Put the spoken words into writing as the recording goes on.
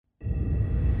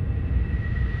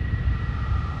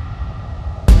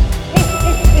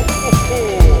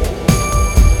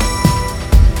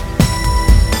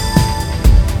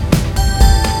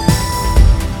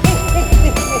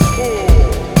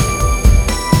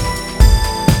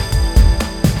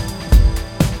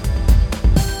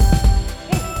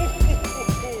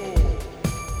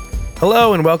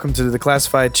Hello and welcome to the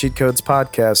Classified Cheat Codes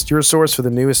podcast, your source for the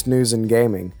newest news in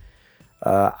gaming.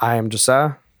 I am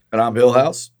Josiah. And I'm Bill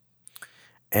House.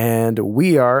 And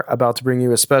we are about to bring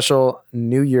you a special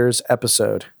New Year's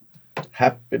episode.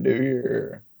 Happy New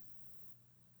Year.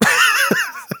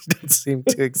 Don't seem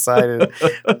too excited.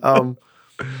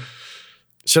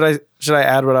 Should I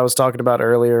add what I was talking about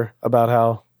earlier about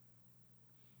how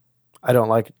I don't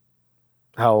like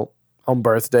how on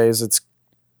birthdays it's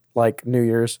like New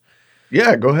Year's?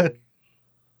 Yeah, go ahead.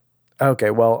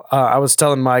 Okay, well, I was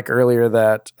telling Mike earlier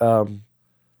that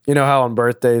you know how on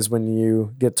birthdays when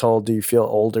you get told, do you feel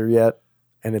older yet?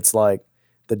 And it's like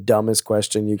the dumbest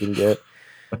question you can get.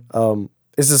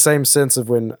 It's the same sense of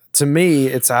when, to me,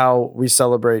 it's how we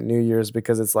celebrate New Year's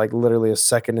because it's like literally a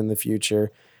second in the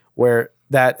future where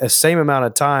that same amount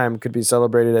of time could be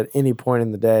celebrated at any point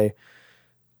in the day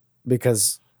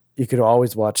because you could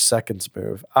always watch seconds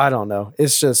move. I don't know.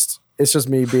 It's just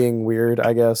me being weird,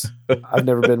 I guess. I've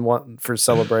never been one for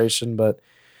celebration, but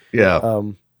Yeah.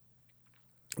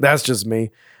 That's just me.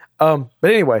 But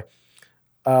anyway,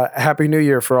 Happy New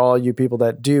Year for all you people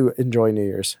that do enjoy New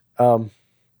Year's.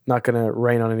 Not going to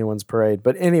rain on anyone's parade.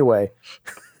 But anyway,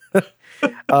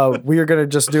 we are going to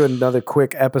just do another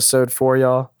quick episode for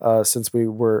y'all since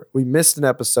we missed an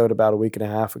episode about a week and a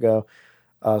half ago.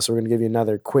 So we're going to give you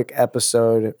another quick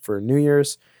episode for New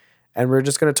Year's. And we're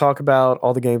just going to talk about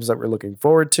all the games that we're looking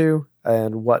forward to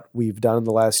and what we've done in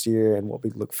the last year and what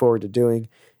we look forward to doing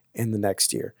in the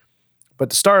next year. But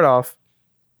to start off,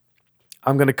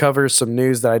 I'm going to cover some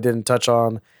news that I didn't touch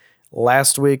on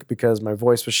last week because my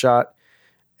voice was shot.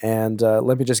 And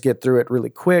let me just get through it really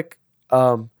quick.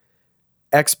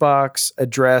 Xbox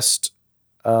addressed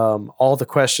all the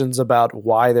questions about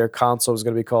why their console is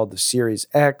going to be called the Series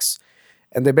X.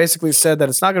 And they basically said that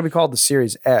it's not going to be called the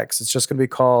Series X. It's just going to be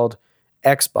called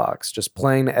Xbox, just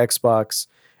plain Xbox.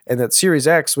 And that Series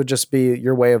X would just be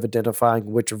your way of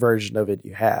identifying which version of it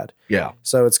you had. Yeah.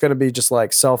 So it's going to be just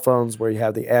like cell phones where you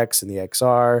have the X and the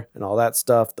XR and all that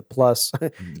stuff, the Plus.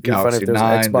 Galaxy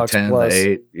 9, the 10, the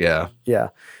 8. Yeah. Yeah.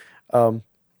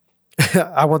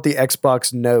 I want the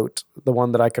Xbox Note, the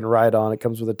one that I can write on. It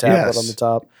comes with a tablet on the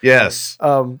top. Yes.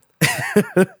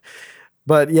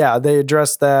 But yeah, they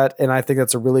addressed that, and I think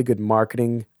that's a really good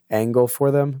marketing angle for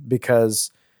them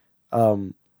because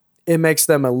it makes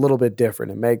them a little bit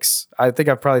different. I think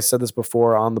I've probably said this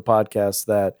before on the podcast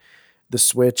that the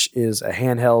Switch is a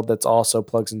handheld that's also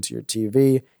plugs into your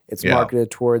TV. It's marketed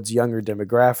towards younger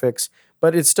demographics,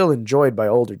 but it's still enjoyed by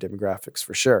older demographics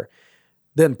for sure.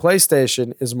 Then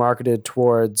PlayStation is marketed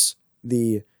towards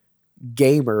the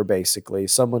gamer, basically,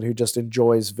 someone who just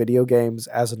enjoys video games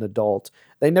as an adult.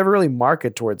 They never really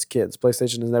market towards kids.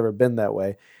 PlayStation has never been that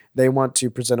way. They want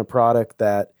to present a product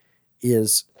that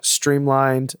is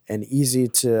streamlined and easy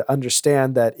to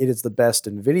understand that it is the best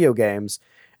in video games,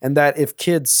 and that if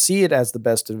kids see it as the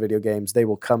best in video games, they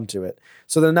will come to it.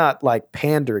 So they're not like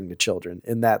pandering to children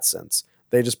in that sense.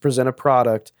 They just present a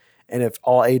product, and if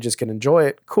all ages can enjoy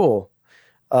it, cool.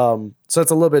 So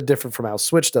it's a little bit different from how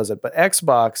Switch does it. But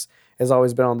Xbox has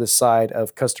always been on this side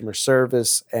of customer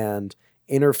service and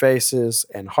interfaces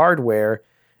and hardware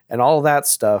and all that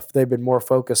stuff. They've been more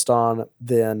focused on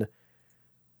than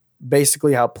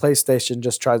basically how PlayStation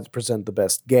just tries to present the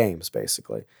best games,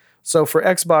 basically. So for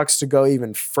Xbox to go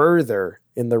even further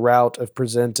in the route of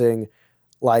presenting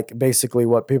like basically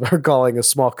what people are calling a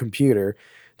small computer,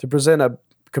 to present a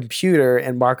computer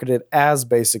and market it as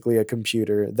basically a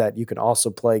computer that you can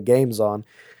also play games on,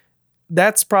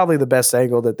 that's probably the best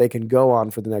angle that they can go on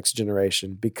for the next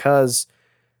generation because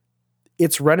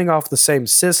it's running off the same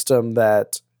system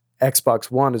that Xbox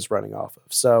One is running off of.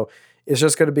 So it's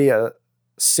just going to be a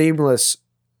seamless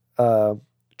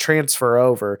transfer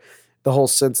over, the whole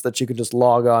sense that you can just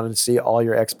log on and see all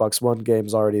your Xbox One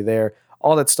games already there.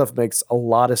 All that stuff makes a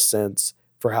lot of sense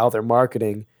for how they're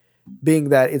marketing, being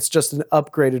that it's just an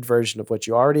upgraded version of what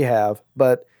you already have.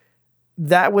 But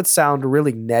that would sound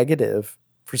really negative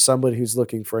for somebody who's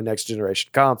looking for a next generation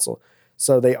console.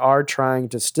 So they are trying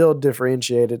to still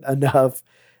differentiate it enough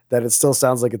that it still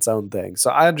sounds like its own thing.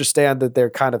 So I understand that they're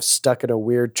kind of stuck in a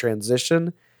weird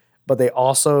transition, but they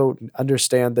also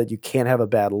understand that you can't have a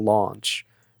bad launch.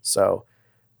 So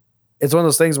it's one of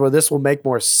those things where this will make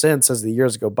more sense as the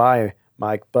years go by,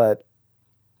 Mike, but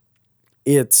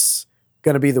it's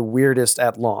going to be the weirdest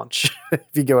at launch, if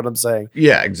you get what I'm saying.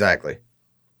 Yeah, exactly.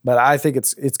 But I think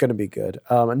it's going to be good.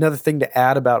 Another thing to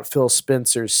add about Phil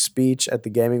Spencer's speech at the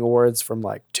Gaming Awards from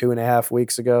like 2.5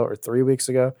 weeks ago or 3 weeks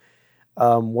ago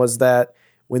was that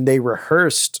when they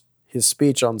rehearsed his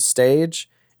speech on stage,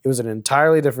 it was an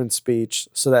entirely different speech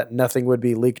so that nothing would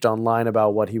be leaked online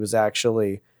about what he was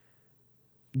actually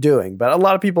doing. But a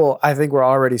lot of people, I think, were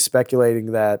already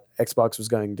speculating that Xbox was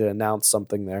going to announce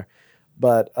something there.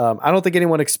 But I don't think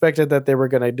anyone expected that they were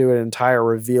going to do an entire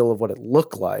reveal of what it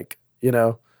looked like,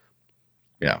 Yeah.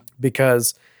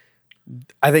 Because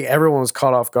I think everyone was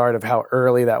caught off guard of how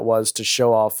early that was to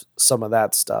show off some of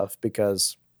that stuff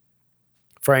because,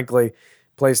 frankly,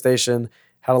 PlayStation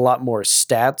had a lot more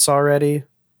stats already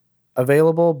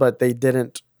available, but they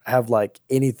didn't have like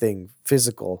anything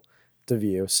physical to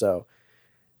view. So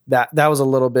that was a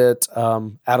little bit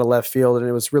out of left field, and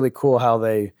it was really cool how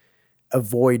they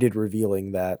avoided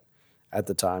revealing that at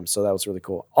the time. So that was really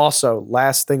cool. Also,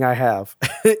 last thing I have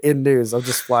in news, I'm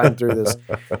just flying through this.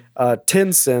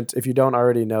 Tencent, if you don't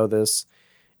already know this,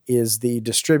 is the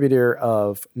distributor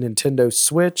of Nintendo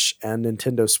Switch and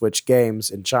Nintendo Switch games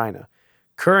in China.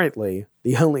 Currently,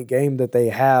 the only game that they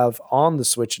have on the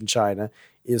Switch in China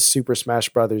is Super Smash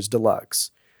Bros.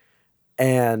 Deluxe.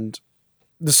 And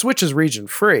the Switch is region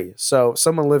free, so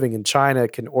someone living in China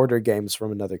can order games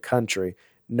from another country,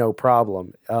 no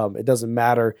problem. It doesn't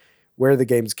matter where the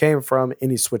games came from,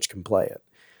 any Switch can play it.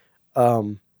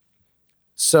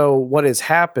 So what has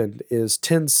happened is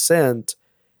Tencent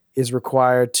is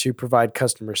required to provide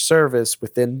customer service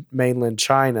within mainland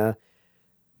China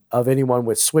of anyone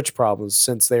with Switch problems,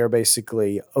 since they are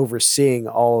basically overseeing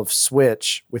all of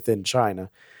Switch within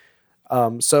China.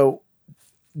 So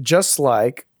just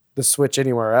like the Switch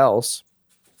anywhere else,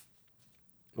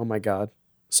 oh my God.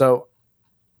 So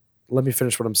let me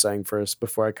finish what I'm saying first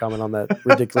before I comment on that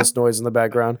ridiculous noise in the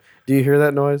background. Do you hear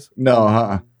that noise?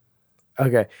 No,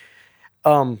 Okay.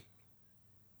 What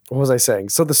was I saying?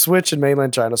 So the Switch in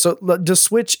mainland China. So the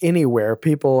Switch anywhere,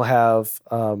 people have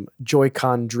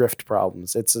Joy-Con drift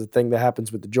problems. It's a thing that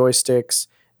happens with the joysticks.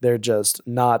 They're just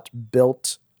not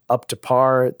built up to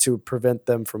par to prevent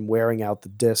them from wearing out the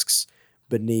discs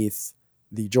beneath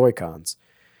the Joy-Cons.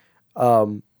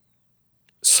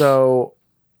 So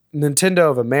Nintendo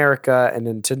of America and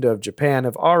Nintendo of Japan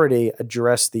have already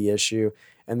addressed the issue,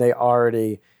 and they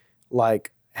already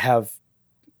have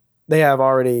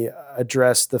already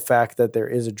addressed the fact that there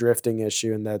is a drifting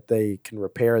issue and that they can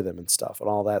repair them and stuff and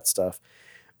all that stuff.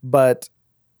 But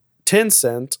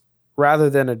Tencent, rather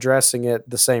than addressing it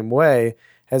the same way,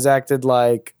 has acted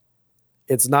like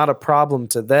it's not a problem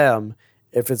to them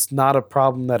if it's not a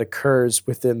problem that occurs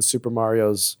within Super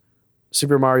Mario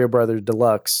Brothers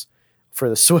Deluxe for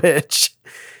the Switch,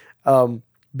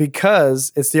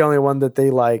 because it's the only one that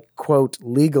they quote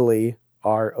legally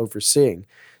are overseeing.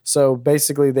 So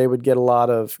basically they would get a lot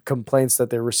of complaints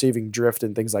that they're receiving drift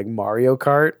in things like Mario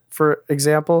Kart, for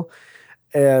example.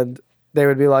 And they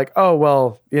would be like, oh,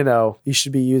 well, you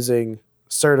should be using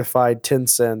certified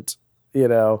Tencent,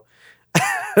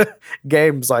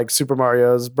 games like Super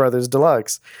Mario Brothers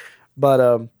Deluxe.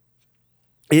 But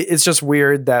it's just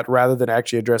weird that rather than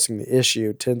actually addressing the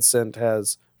issue, Tencent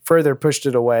has further pushed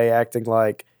it away, acting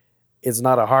like it's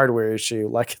not a hardware issue,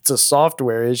 like it's a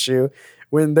software issue,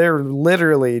 when they're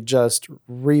literally just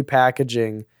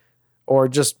repackaging or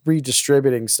just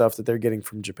redistributing stuff that they're getting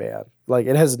from Japan. Like,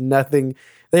 it has nothing,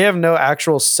 they have no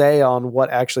actual say on what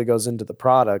actually goes into the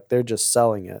product. They're just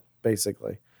selling it,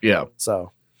 basically. Yeah.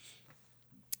 So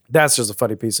that's just a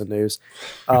funny piece of news.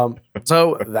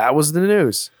 So that was the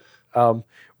news.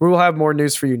 We will have more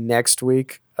news for you next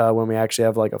week when we actually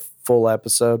have a full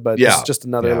episode. But this is just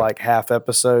another half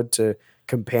episode to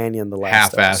companion the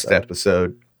last half-assed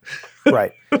episode.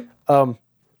 Right.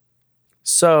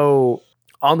 So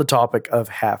on the topic of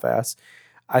half-ass,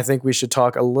 I think we should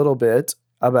talk a little bit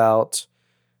about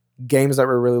games that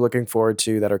we're really looking forward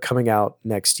to that are coming out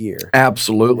next year.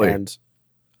 Absolutely. And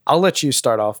I'll let you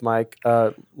start off, Mike.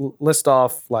 List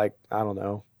off, I don't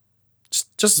know.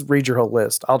 Just read your whole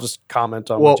list. I'll just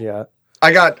comment on what you got.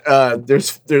 I got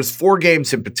there's 4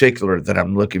 games in particular that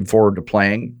I'm looking forward to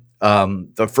playing.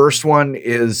 The first one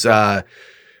is a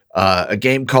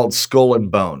game called Skull and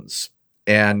Bones,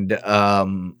 and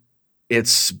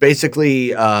it's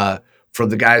basically from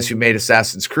the guys who made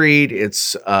Assassin's Creed.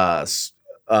 It's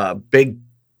a big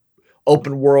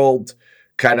open world,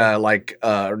 kind of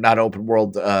not open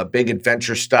world, big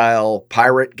adventure style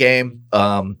pirate game.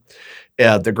 The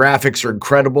graphics are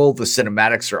incredible. The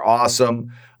cinematics are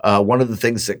awesome. One of the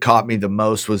things that caught me the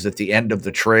most was at the end of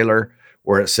the trailer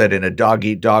where it said, in a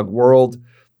dog-eat-dog world,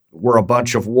 we're a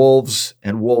bunch of wolves,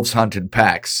 and wolves hunt in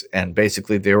packs. And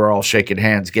basically they were all shaking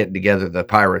hands, getting together, the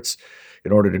pirates,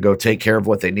 in order to go take care of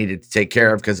what they needed to take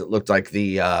care of, because it looked like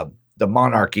the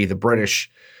monarchy, the British,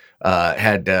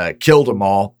 had killed them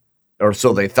all, or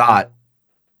so they thought.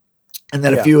 And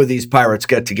then a few of these pirates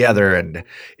get together, and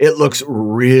it looks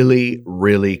really,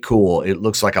 really cool. It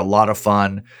looks like a lot of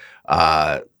fun.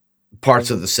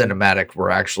 parts of the cinematic were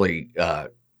actually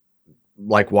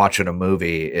like watching a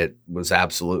movie. It was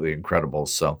absolutely incredible.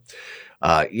 So,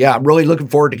 yeah, I'm really looking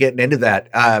forward to getting into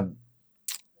that.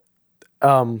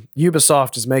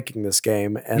 Ubisoft is making this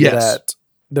game, and Yes. that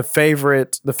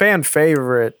the fan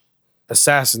favorite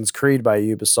Assassin's Creed by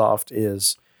Ubisoft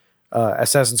is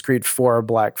Assassin's Creed 4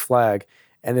 Black Flag.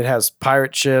 And it has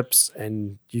pirate ships,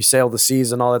 and you sail the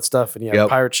seas and all that stuff, and you have Yep.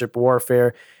 pirate ship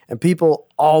warfare. And people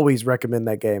always recommend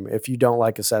that game if you don't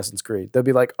like Assassin's Creed. They'll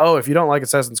be like, oh, if you don't like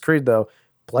Assassin's Creed, though,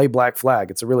 play Black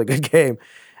Flag. It's a really good game.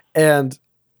 And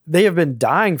they have been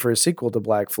dying for a sequel to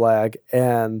Black Flag.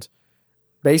 And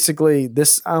basically,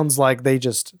 this sounds like they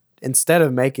just, instead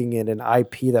of making it an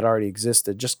IP that already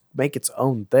existed, just make its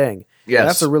own thing. Yes. And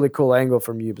that's a really cool angle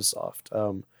from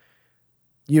Ubisoft.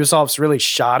 Ubisoft's really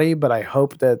shoddy, but I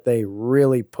hope that they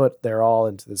really put their all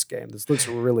into this game. This looks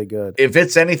really good. If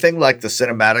it's anything like the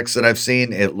cinematics that I've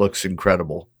seen, it looks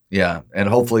incredible. Yeah. And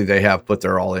hopefully they have put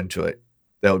their all into it.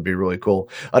 That would be really cool.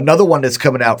 Another one that's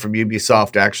coming out from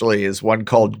Ubisoft actually is one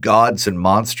called Gods and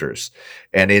Monsters.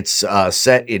 And it's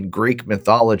set in Greek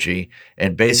mythology.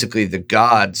 And basically the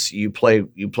gods, you play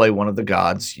one of the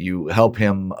gods, you help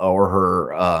him or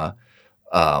her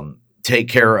take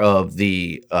care of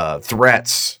the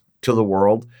threats to the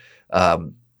world.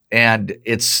 And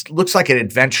it's looks like an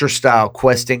adventure style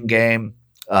questing game.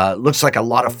 Looks like a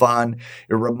lot of fun.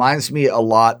 It reminds me a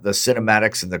lot, the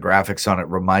cinematics and the graphics on it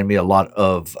remind me a lot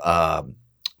of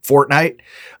Fortnite.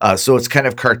 So it's kind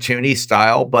of cartoony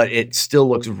style, but it still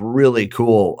looks really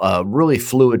cool. Really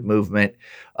fluid movement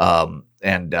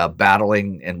and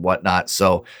battling and whatnot.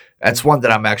 So that's one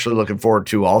that I'm actually looking forward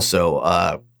to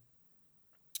also.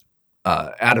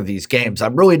 Out of these games.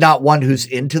 I'm really not one who's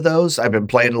into those. I've been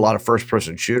playing a lot of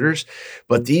first-person shooters,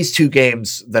 but these two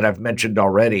games that I've mentioned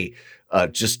already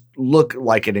just look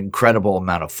like an incredible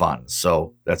amount of fun.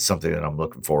 So that's something that I'm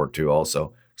looking forward to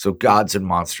also. So Gods and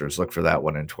Monsters, look for that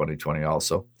one in 2020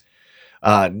 also.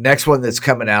 Next one that's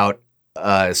coming out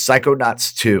is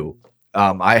Psychonauts 2.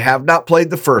 I have not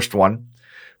played the first one,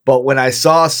 but when I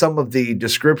saw some of the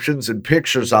descriptions and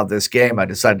pictures of this game, I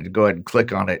decided to go ahead and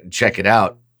click on it and check it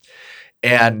out.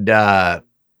 And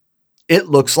it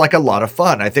looks like a lot of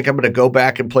fun. I think I'm going to go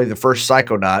back and play the first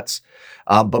Psychonauts.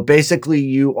 But basically,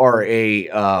 you are a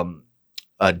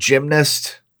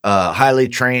gymnast, highly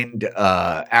trained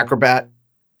acrobat,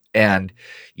 and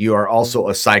you are also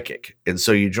a psychic. And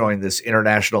so you join this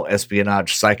international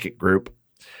espionage psychic group.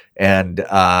 And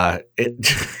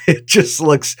it just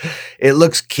looks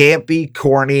campy,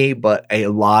 corny, but a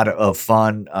lot of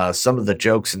fun. Some of the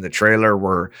jokes in the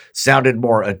trailer sounded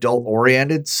more adult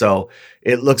oriented, so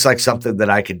it looks like something that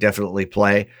I could definitely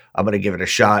play. I'm going to give it a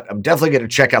shot. I'm definitely going to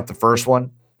check out the first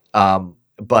one.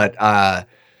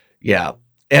 Yeah.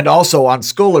 And also on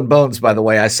Skull and Bones, by the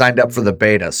way, I signed up for the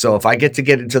beta. So if I get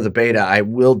into the beta, I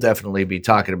will definitely be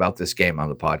talking about this game on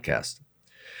the podcast.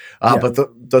 Yeah.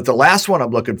 But the last one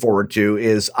I'm looking forward to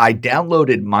is I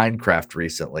downloaded Minecraft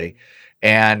recently,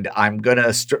 and I'm going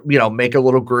to, make a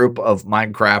little group of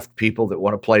Minecraft people that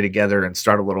want to play together and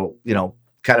start a little,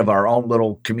 kind of our own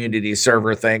little community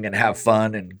server thing and have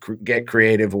fun and get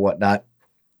creative and whatnot.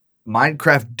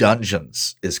 Minecraft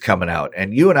Dungeons is coming out,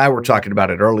 and you and I were talking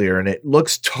about it earlier, and it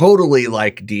looks totally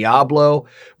like Diablo,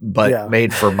 but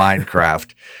made for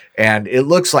Minecraft. And it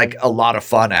looks like a lot of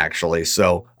fun, actually.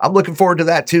 So I'm looking forward to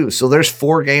that, too. So there's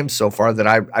 4 games so far that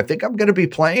I think I'm going to be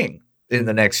playing in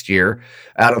the next year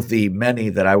out of the many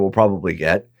that I will probably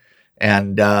get.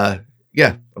 And, I'm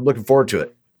looking forward to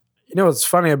it. You know what's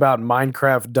funny about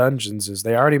Minecraft Dungeons is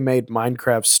they already made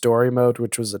Minecraft Story Mode,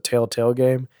 which was a Telltale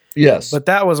game. Yes. But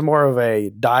that was more of a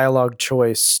dialogue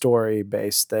choice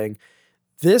story-based thing.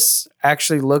 This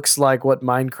actually looks like what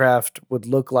Minecraft would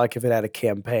look like if it had a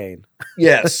campaign.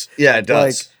 Yes. Yeah, it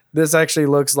does. This actually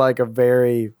looks like a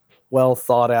very well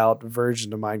thought out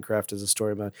version of Minecraft as a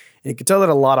story mode. And you can tell that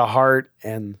a lot of heart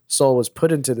and soul was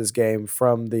put into this game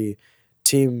from the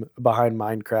team behind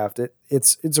Minecraft.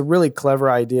 It's a really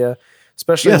clever idea,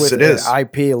 especially with an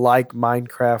IP like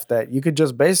Minecraft that you could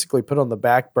just basically put on the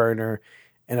back burner,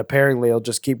 and apparently it'll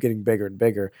just keep getting bigger and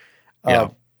bigger.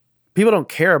 People don't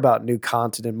care about new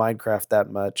content in Minecraft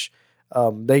that much.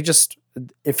 They just,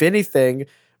 if anything,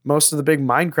 most of the big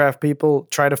Minecraft people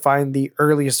try to find the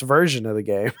earliest version of the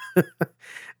game.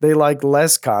 They like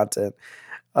less content.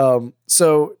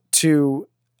 So to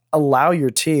allow your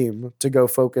team to go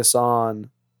focus on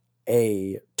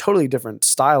a totally different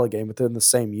style of game within the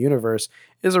same universe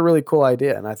is a really cool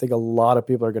idea. And I think a lot of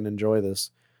people are going to enjoy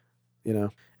this,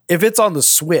 If it's on the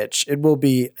Switch, it will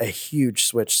be a huge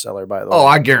Switch seller, by the way. Oh,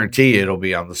 I guarantee it'll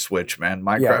be on the Switch, man.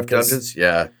 Minecraft Dungeons?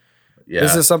 Yeah.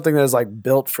 This is something that is like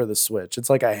built for the Switch. It's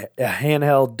like a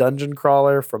handheld dungeon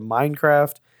crawler from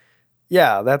Minecraft.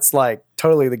 Yeah, that's like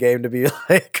totally the game to be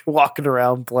like walking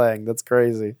around playing. That's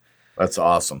crazy. That's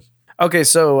awesome. Okay,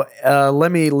 so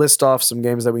let me list off some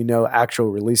games that we know actual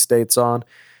release dates on.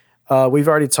 We've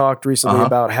already talked recently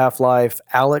about Half-Life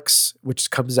Alyx, which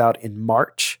comes out in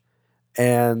March.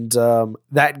 And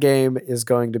that game is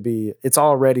going to be, it's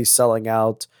already selling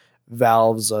out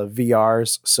Valve's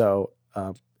VRs. So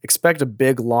expect a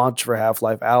big launch for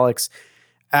Half-Life Alyx.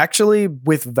 Actually,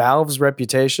 with Valve's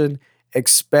reputation,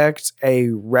 expect a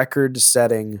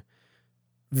record-setting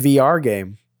VR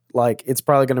game. Like, it's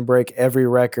probably going to break every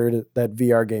record that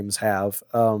VR games have.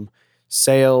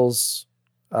 Sales,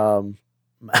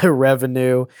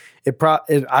 revenue.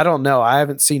 I don't know. I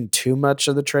haven't seen too much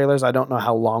of the trailers. I don't know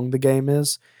how long the game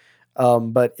is.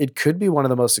 But it could be one of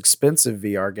the most expensive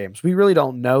VR games. We really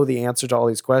don't know the answer to all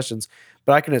these questions,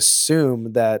 but I can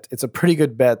assume that it's a pretty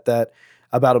good bet that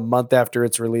about a month after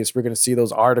its release, we're going to see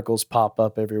those articles pop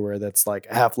up everywhere. That's like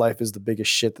Half-Life is the biggest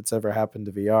shit that's ever happened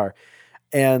to VR.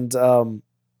 And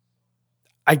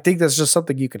I think that's just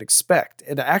something you can expect.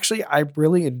 And actually, I'm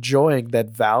really enjoying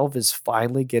that Valve is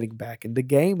finally getting back into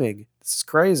gaming. This is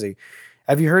crazy.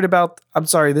 Have you heard about, I'm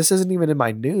sorry, this isn't even in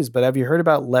my news, but have you heard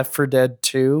about Left 4 Dead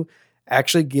 2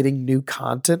 actually getting new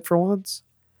content for once?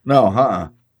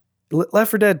 No,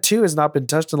 Left 4 Dead 2 has not been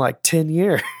touched in like 10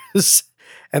 years.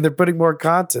 And they're putting more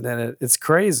content in it. It's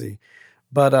crazy.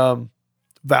 But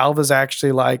Valve is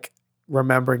actually like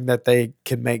remembering that they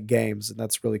can make games, and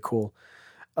that's really cool.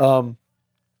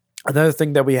 Another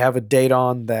thing that we have a date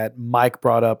on that Mike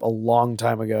brought up a long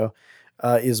time ago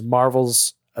is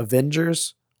Marvel's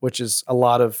Avengers, which is a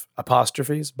lot of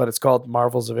apostrophes, but it's called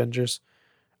Marvel's Avengers.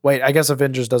 Wait, I guess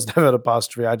Avengers doesn't have an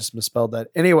apostrophe. I just misspelled that.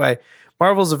 Anyway,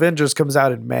 Marvel's Avengers comes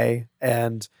out in May,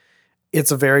 and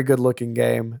it's a very good looking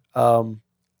game.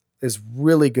 There's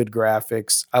really good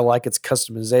graphics. I like its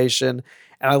customization,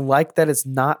 and I like that it's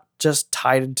not just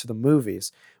tied into the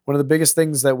movies. One of the biggest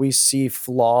things that we see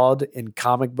flawed in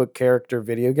comic book character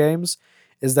video games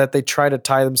is that they try to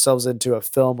tie themselves into a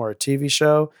film or a TV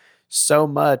show so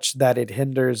much that it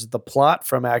hinders the plot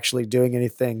from actually doing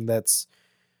anything that's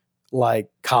like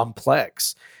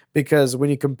complex. Because when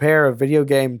you compare a video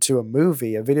game to a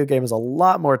video game has a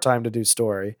lot more time to do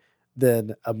story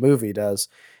than a movie does.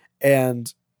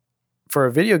 And for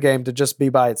a video game to just be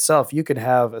by itself, you can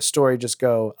have a story just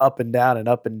go up and down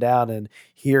and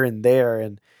here and there.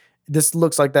 And this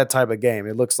looks like that type of game.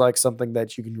 It looks like something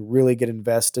that you can really get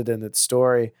invested in its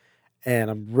story. And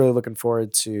I'm really looking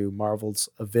forward to Marvel's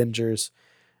Avengers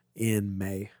in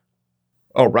May.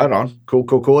 Oh, right on.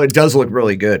 Cool. It does look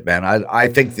really good, man. I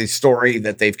think the story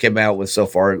that they've come out with so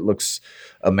far, it looks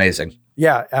amazing.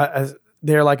 Yeah.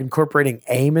 They're like incorporating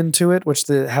AIM into it, which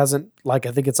hasn't, like,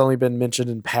 I think it's only been mentioned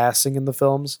in passing in the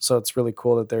films. So it's really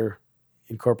cool that they're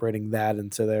incorporating that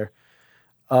into there.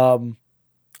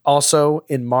 Also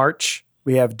in March,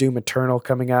 we have Doom Eternal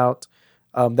coming out.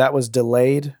 That was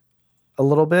delayed a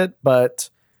little bit,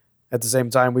 but at the same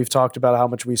time, we've talked about how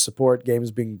much we support games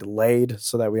being delayed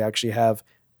so that we actually have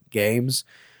games.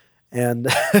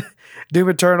 And Doom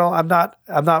Eternal, I'm not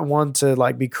one to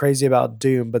like be crazy about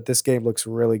Doom, but this game looks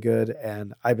really good,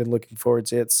 and I've been looking forward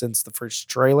to it since the first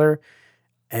trailer.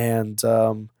 And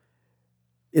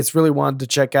it's really one to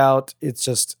check out. It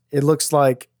looks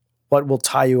like what will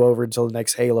tie you over until the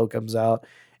next Halo comes out.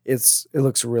 It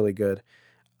looks really good.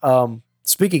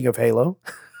 Speaking of Halo,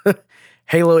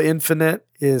 Halo Infinite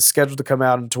is scheduled to come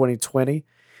out in 2020.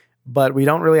 But we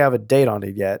don't really have a date on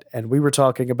it yet. And we were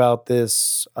talking about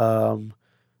this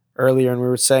earlier, and we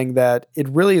were saying that it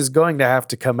really is going to have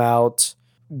to come out.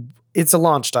 It's a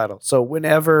launch title. So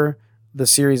whenever the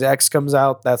Series X comes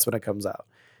out, that's when it comes out.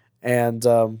 And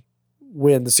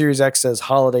when the Series X says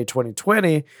holiday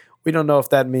 2020, we don't know if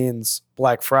that means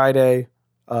Black Friday,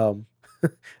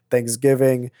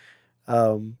 Thanksgiving,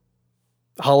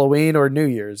 Halloween, or New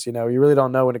Year's. You really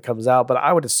don't know when it comes out, but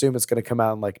I would assume it's going to come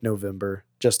out in like November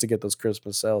just to get those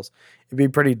Christmas sales. It'd be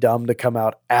pretty dumb to come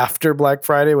out after Black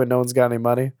Friday when no one's got any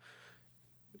money.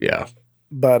 Yeah.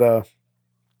 But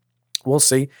we'll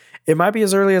see. It might be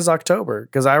as early as October,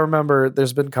 because I remember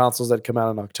there's been consoles that come out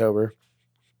in October.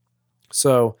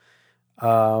 So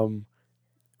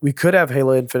we could have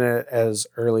Halo Infinite as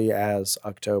early as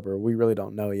October. We really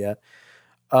don't know yet.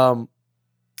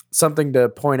 Something to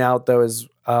point out, though, is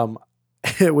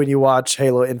when you watch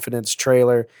Halo Infinite's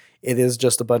trailer, it is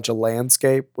just a bunch of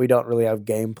landscape. We don't really have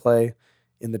gameplay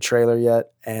in the trailer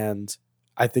yet, and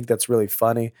I think that's really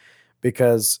funny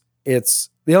because it's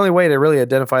the only way to really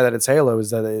identify that it's Halo is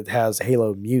that it has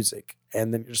Halo music,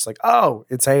 and then you're just like, oh,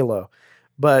 it's Halo.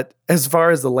 But as far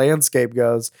as the landscape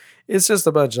goes, it's just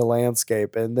a bunch of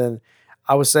landscape. And then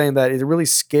I was saying that it really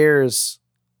scares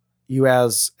you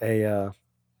as a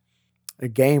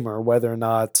gamer whether or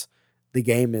not the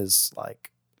game is like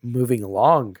moving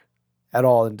along at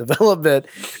all in development,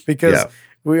 because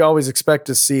we always expect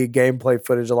to see gameplay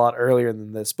footage a lot earlier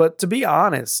than this. But to be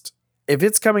honest, if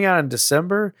it's coming out in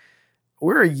December,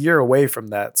 we're a year away from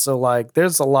that. So like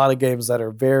there's a lot of games that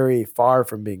are very far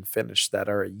from being finished that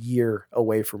are a year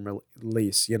away from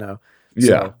release, you know? Yeah.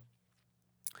 So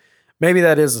maybe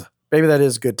that is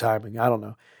good timing. I don't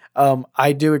know.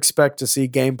 I do expect to see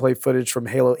gameplay footage from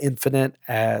Halo Infinite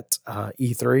at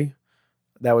E3.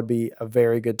 That would be a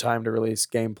very good time to release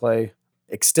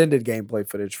extended gameplay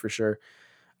footage for sure.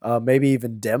 Maybe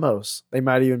even demos. They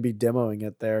might even be demoing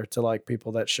it there to like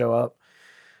people that show up.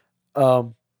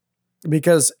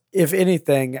 Because if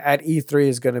anything, at E3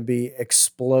 is going to be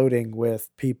exploding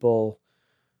with people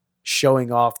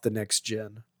showing off the next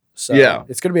gen. So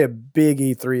it's going to be a big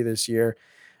E3 this year.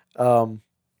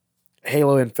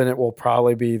 Halo Infinite will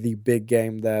probably be the big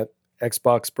game that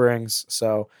Xbox brings.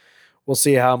 So we'll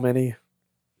see how many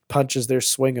punches they're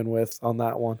swinging with on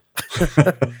that one.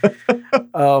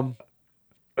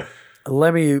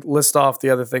 Let me list off the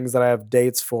other things that I have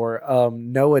dates for.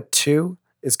 Noah 2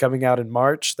 is coming out in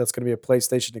March. That's going to be a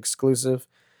PlayStation exclusive.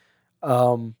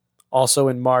 Also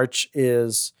in March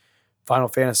is Final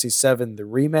Fantasy VII, the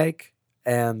remake.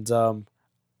 And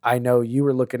I know you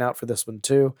were looking out for this one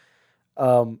too.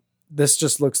 This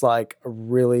just looks like a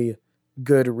really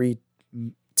good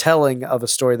retelling of a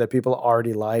story that people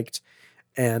already liked.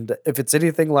 And if it's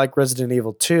anything like Resident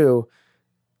Evil 2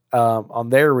 on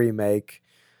their remake,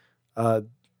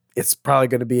 it's probably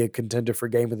going to be a contender for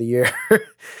Game of the Year.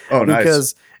 Oh, nice.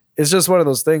 Because it's just one of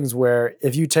those things where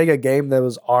if you take a game that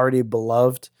was already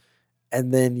beloved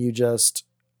and then you just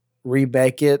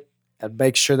remake it and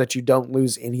make sure that you don't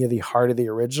lose any of the heart of the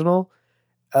original,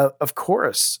 of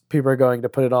course, people are going to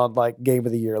put it on like Game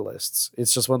of the Year lists.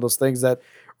 It's just one of those things that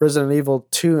Resident Evil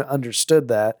 2 understood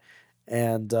that.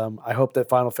 And I hope that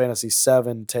Final Fantasy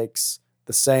VII takes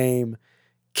the same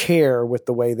care with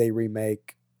the way they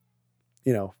remake,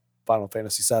 Final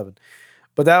Fantasy VII.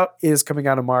 But that is coming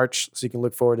out in March, so you can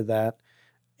look forward to that.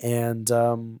 And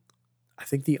I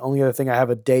think the only other thing I have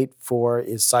a date for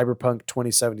is Cyberpunk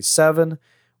 2077,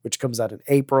 which comes out in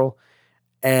April.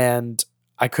 And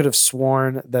I could have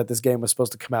sworn that this game was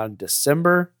supposed to come out in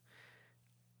December,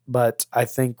 but I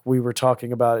think we were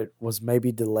talking about it was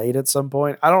maybe delayed at some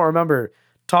point. I don't remember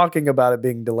talking about it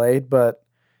being delayed, but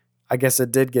I guess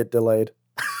it did get delayed.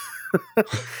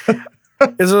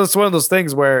 It's one of those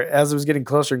things where as it was getting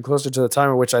closer and closer to the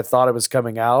time at which I thought it was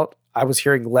coming out, I was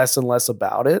hearing less and less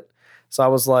about it. So I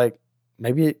was like,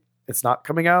 maybe it's not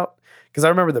coming out. Because I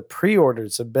remember the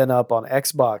pre-orders have been up on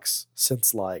Xbox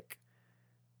since like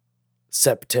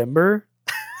September.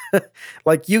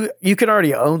 Like you can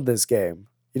already own this game.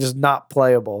 It's just not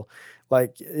playable.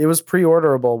 Like it was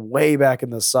pre-orderable way back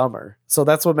in the summer. So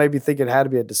that's what made me think it had to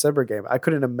be a December game. I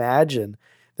couldn't imagine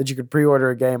that you could pre-order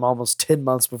a game almost 10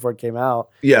 months before it came out.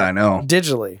 Yeah, I know.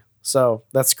 Digitally. So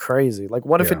that's crazy. Like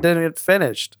what if it didn't get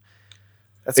finished?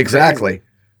 That's exactly. Crazy.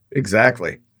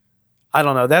 Exactly. I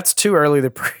don't know. That's too early to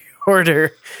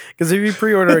pre-order. Because if you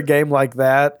pre-order a game like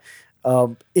that,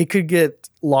 it could get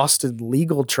lost in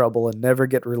legal trouble and never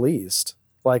get released.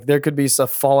 Like there could be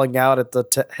stuff falling out at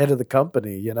the head of the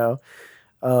company,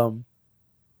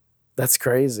 That's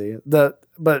crazy.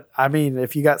 But I mean,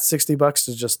 if you got $60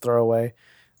 to just throw away,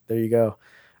 there you go.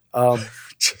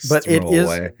 But it is.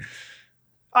 Away.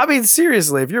 I mean,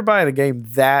 seriously, if you're buying a game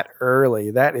that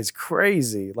early, that is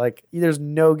crazy. Like, there's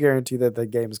no guarantee that the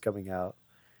game is coming out.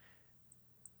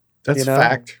 That's a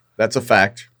fact. That's a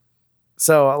fact.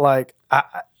 So, like,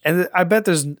 I bet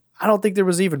I don't think there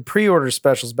was even pre-order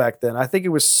specials back then. I think it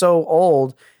was so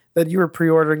old that you were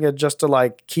pre-ordering it just to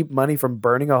like keep money from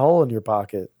burning a hole in your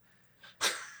pocket.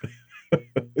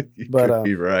 You could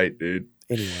be right, dude.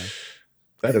 Anyway.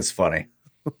 That is funny.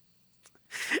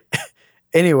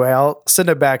 Anyway, I'll send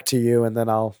it back to you and then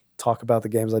I'll talk about the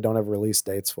games I don't have release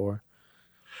dates for.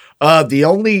 The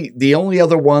only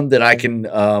other one that I can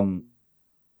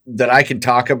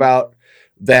talk about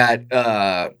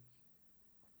that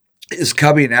is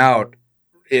coming out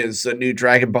is a new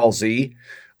Dragon Ball Z.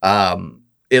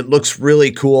 It looks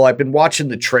really cool. I've been watching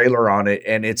the trailer on it,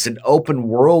 and it's an open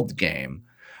world game.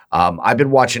 I've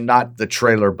been watching not the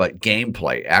trailer, but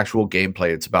gameplay, actual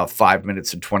gameplay. It's about 5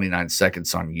 minutes and 29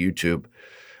 seconds on YouTube.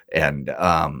 And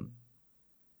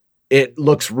it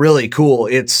looks really cool.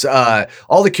 It's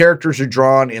all the characters are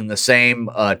drawn in the same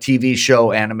TV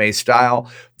show anime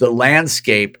style. The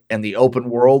landscape and the open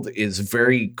world is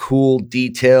very cool,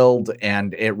 detailed,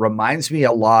 and it reminds me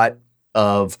a lot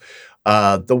of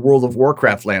the World of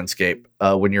Warcraft landscape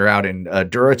when you're out in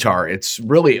Durotar. It's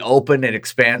really open and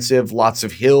expansive, lots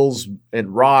of hills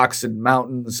and rocks and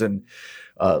mountains and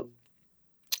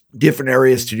different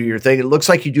areas to do your thing. It looks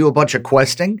like you do a bunch of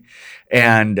questing,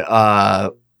 and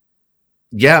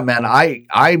yeah, man,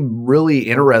 I'm really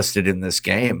interested in this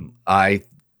game.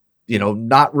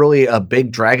 Not really a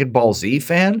big Dragon Ball Z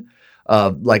fan,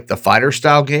 like the fighter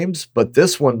style games, but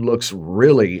this one looks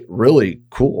really, really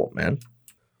cool, man.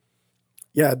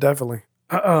 Yeah, definitely.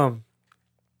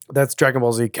 That's Dragon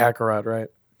Ball Z Kakarot, right?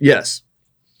 Yes.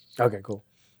 Okay, cool.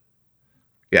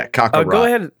 Yeah, Kakarot. Go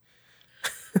ahead.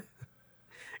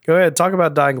 Go ahead. Talk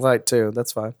about Dying Light 2.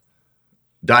 That's fine.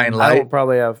 Dying I Light. will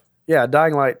probably have. Yeah,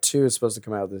 Dying Light 2 is supposed to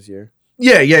come out this year.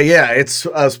 Yeah. It's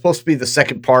supposed to be the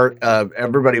second part.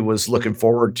 Everybody was looking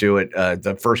forward to it.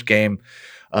 The first game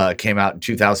came out in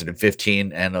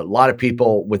 2015, and a lot of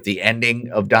people with the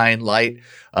ending of Dying Light,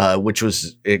 which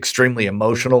was extremely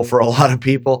emotional for a lot of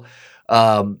people.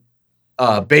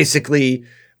 Basically,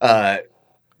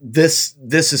 this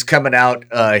is coming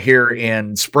out here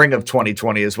in spring of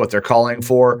 2020 is what they're calling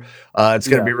for. It's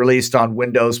going to be released on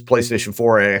Windows, PlayStation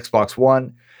 4, and Xbox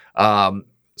One.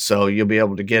 So you'll be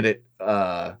able to get it.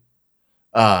 You'll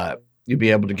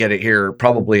be able to get it here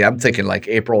probably, I'm thinking like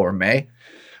April or May.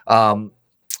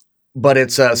 But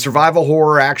it's a survival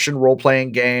horror action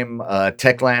role-playing game.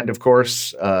 Techland, of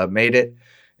course, made it.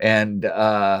 And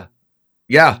I'm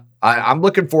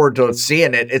looking forward to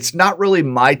seeing it. It's not really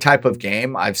my type of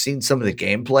game. I've seen some of the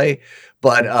gameplay,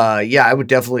 but I would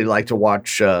definitely like to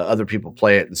watch other people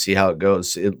play it and see how it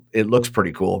goes. It looks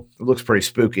pretty cool. It looks pretty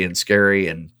spooky and scary,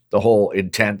 and the whole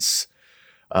intense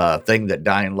thing that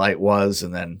Dying Light was,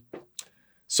 and then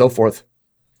so forth.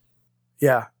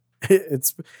 Yeah,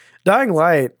 it's Dying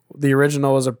Light. The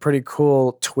original was a pretty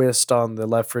cool twist on the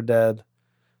Left 4 Dead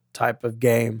type of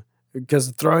game,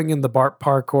 because throwing in the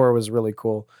parkour was really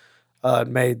cool. It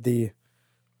made the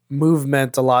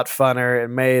movement a lot funner. It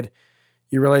made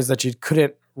you realize that you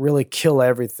couldn't really kill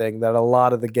everything, that a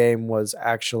lot of the game was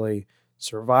actually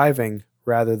surviving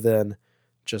rather than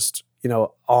just,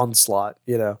 onslaught,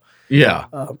 Yeah.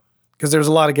 Because there's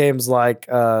a lot of games like,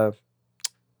 what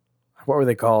were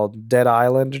they called? Dead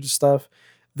Island and stuff.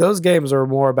 Those games are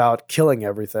more about killing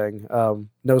everything,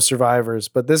 no survivors.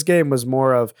 But this game was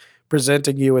more of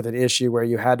presenting you with an issue where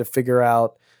you had to figure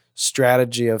out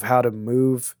strategy of how to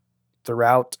move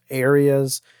throughout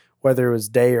areas, whether it was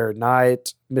day or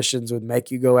night. Missions would make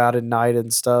you go out at night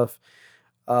and stuff.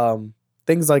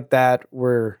 Things like that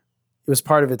it was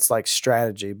part of its like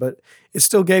strategy, but it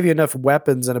still gave you enough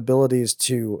weapons and abilities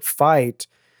to fight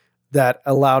that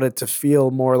allowed it to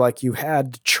feel more like you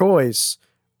had choice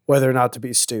whether or not to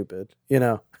be stupid,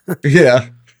 Yeah.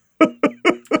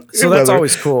 So that's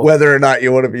always cool. Whether or not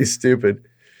you want to be stupid.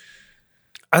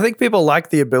 I think people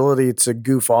like the ability to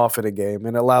goof off in a game,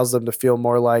 and it allows them to feel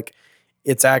more like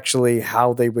it's actually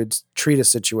how they would treat a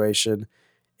situation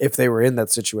if they were in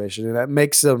that situation. And that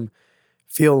makes them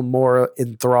feel more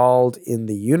enthralled in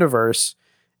the universe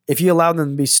if you allow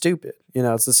them to be stupid.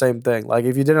 It's the same thing. Like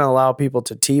if you didn't allow people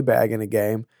to teabag in a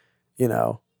game,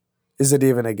 is it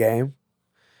even a game?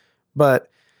 But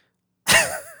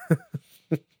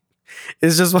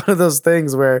it's just one of those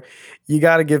things where you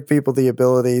got to give people the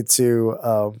ability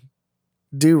to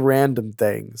do random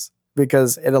things,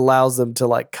 because it allows them to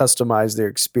like customize their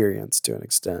experience to an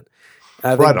extent.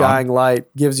 And I think Dying Light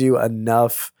gives you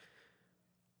enough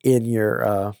in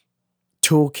your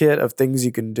toolkit of things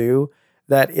you can do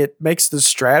that it makes the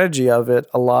strategy of it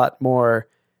a lot more.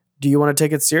 Do you want to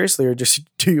take it seriously, or just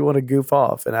do you want to goof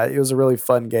off? And it was a really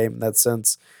fun game in that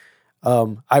sense.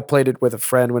 I played it with a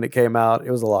friend when it came out.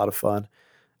 It was a lot of fun.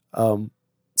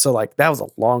 So like that was a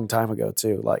long time ago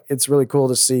too. Like it's really cool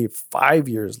to see 5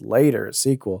 years later a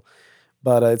sequel,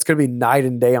 but it's going to be night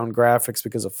and day on graphics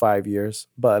because of 5 years.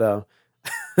 But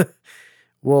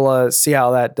we'll see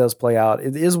how that does play out.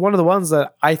 It is one of the ones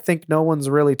that I think no one's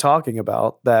really talking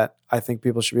about that I think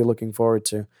people should be looking forward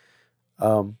to.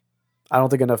 I don't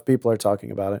think enough people are talking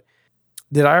about it.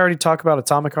 Did I already talk about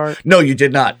Atomic Heart? No, you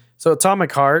did not. So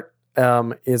Atomic Heart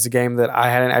is a game that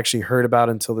I hadn't actually heard about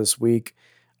until this week.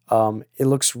 It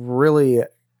looks really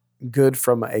good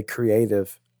from a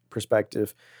creative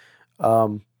perspective.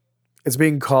 It's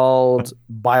being called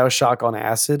BioShock on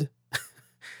acid,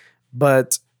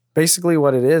 but basically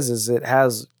what it is it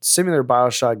has similar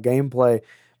BioShock gameplay,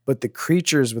 but the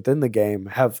creatures within the game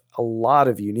have a lot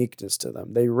of uniqueness to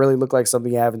them. They really look like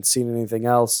something you haven't seen in anything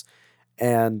else.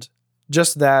 And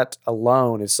just that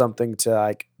alone is something to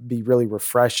like be really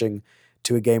refreshing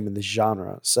to a game in this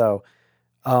genre. So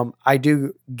I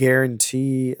do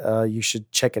guarantee you should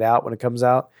check it out when it comes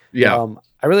out. Yeah.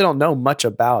 I really don't know much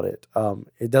about it.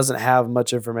 It doesn't have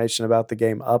much information about the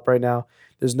game up right now.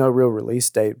 There's no real release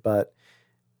date, but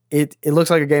it looks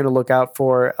like a game to look out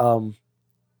for.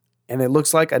 And it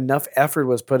looks like enough effort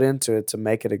was put into it to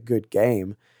make it a good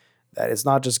game that it's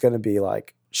not just going to be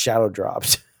like shadow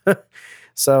dropped.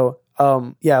 So,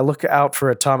 yeah, look out for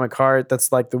Atomic Heart.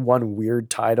 That's like the one weird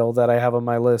title that I have on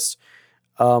my list.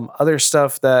 Other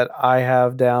stuff that I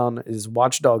have down is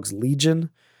Watch Dogs Legion.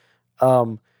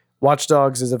 Watch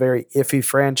Dogs is a very iffy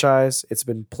franchise. It's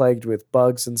been plagued with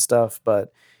bugs and stuff,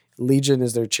 but Legion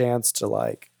is their chance to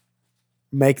like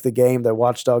make the game that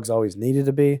Watch Dogs always needed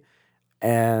to be.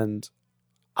 And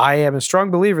I am a strong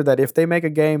believer that if they make a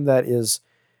game that is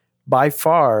by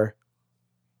far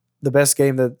the best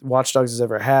game that Watch Dogs has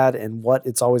ever had and what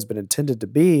it's always been intended to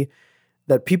be,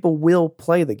 that people will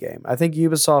play the game. I think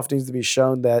Ubisoft needs to be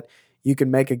shown that you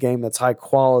can make a game that's high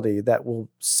quality that will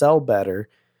sell better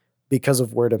because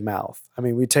of word of mouth. I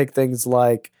mean, we take things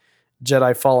like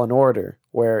Jedi Fallen Order,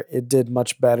 where it did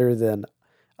much better than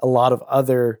a lot of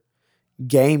other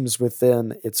games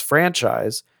within its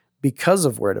franchise because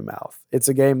of word of mouth. It's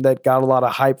a game that got a lot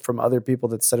of hype from other people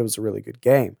that said it was a really good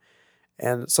game.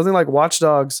 And something like Watch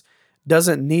Dogs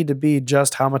doesn't need to be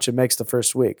just how much it makes the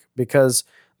first week, because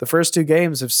the first two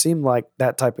games have seemed like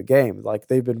that type of game. Like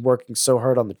they've been working so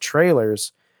hard on the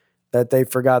trailers that they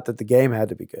forgot that the game had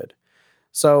to be good.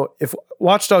 So if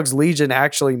Watch Dogs Legion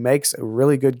actually makes a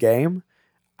really good game,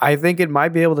 I think it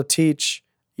might be able to teach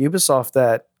Ubisoft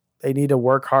that they need to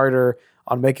work harder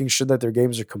on making sure that their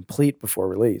games are complete before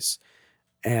release.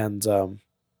 And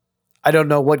I don't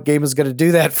know what game is going to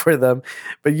do that for them,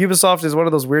 but Ubisoft is one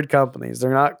of those weird companies.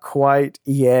 They're not quite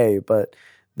EA, but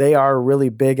they are really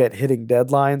big at hitting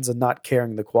deadlines and not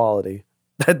caring the quality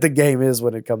that the game is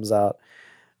when it comes out.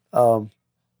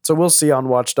 So we'll see on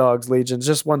Watch Dogs Legion. It's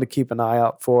just one to keep an eye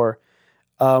out for.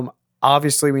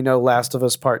 Obviously, we know Last of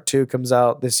Us Part 2 comes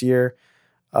out this year.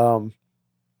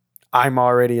 I'm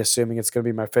already assuming it's going to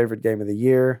be my favorite game of the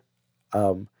year.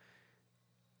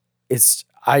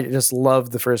 I just love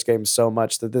the first game so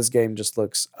much that this game just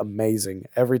looks amazing.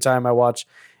 Every time I watch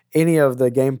any of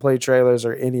the gameplay trailers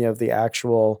or any of the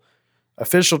actual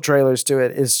official trailers to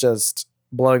it, it's just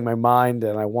blowing my mind,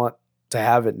 and I want to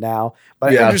have it now.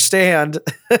 But I understand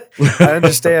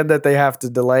that they have to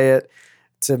delay it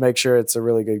to make sure it's a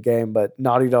really good game. But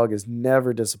Naughty Dog has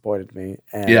never disappointed me.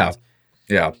 And yeah.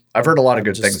 I've heard a lot of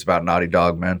good things about Naughty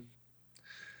Dog, man.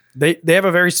 They have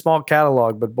a very small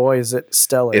catalog, but boy, is it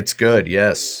stellar. It's good.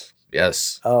 Yes.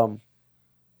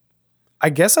 I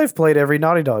guess I've played every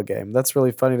Naughty Dog game. That's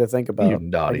really funny to think about.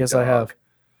 I guess I have.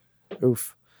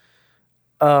 Oof.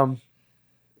 What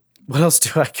else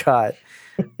do I got?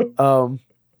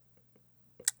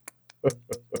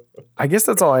 I guess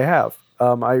that's all I have.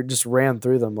 I just ran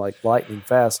through them like lightning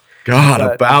fast. God,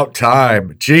 about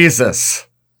time. Jesus.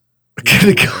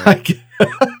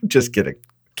 Just kidding.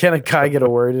 Can a guy get a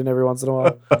word in every once in a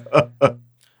while?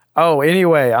 Oh,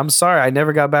 anyway, I'm sorry. I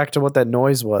never got back to what that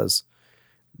noise was.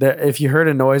 If you heard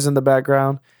a noise in the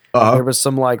background, there was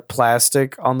some like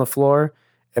plastic on the floor,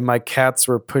 and my cats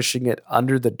were pushing it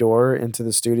under the door into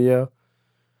the studio.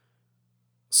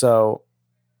 So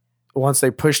once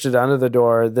they pushed it under the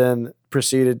door, then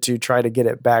proceeded to try to get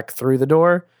it back through the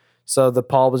door. So the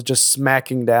paw was just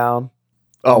smacking down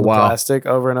on the plastic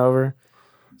over and over.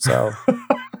 So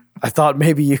I thought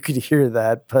maybe you could hear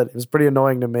that, but it was pretty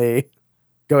annoying to me.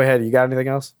 Go ahead. You got anything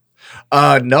else?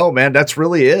 No, man, that's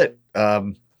really it.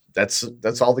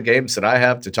 That's all the games that I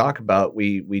have to talk about.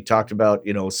 We talked about,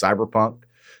 Cyberpunk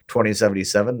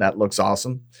 2077. That looks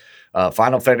awesome.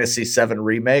 Final Fantasy VII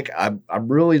Remake. I'm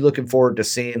really looking forward to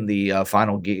seeing the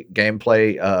final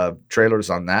gameplay trailers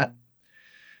on that.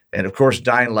 And of course,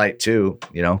 Dying Light 2,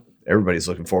 everybody's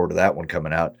looking forward to that one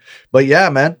coming out. But yeah,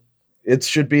 man, it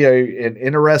should be an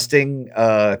interesting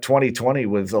 2020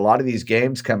 with a lot of these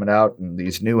games coming out and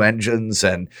these new engines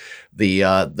and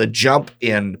the jump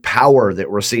in power that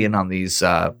we're seeing on these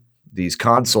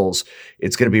consoles.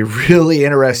 It's going to be really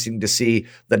interesting to see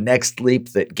the next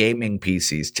leap that gaming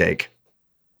PCs take.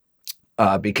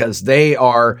 Because they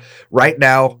are right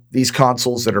now, these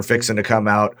consoles that are fixing to come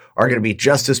out are going to be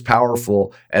just as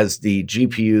powerful as the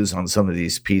GPUs on some of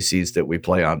these PCs that we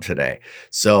play on today.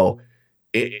 So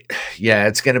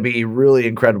it's going to be really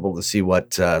incredible to see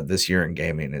what this year in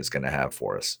gaming is going to have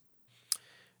for us.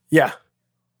 Yeah.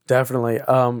 Definitely.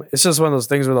 It's just one of those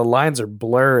things where the lines are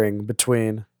blurring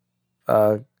between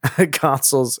uh,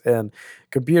 consoles and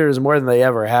computers more than they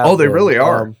ever have Oh, they been. really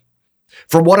are.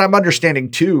 From what I'm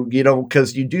understanding too,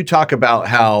 because you do talk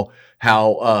about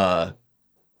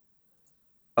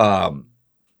um,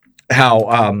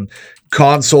 how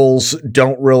consoles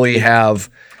don't really have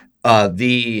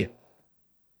the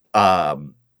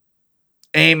um,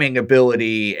 aiming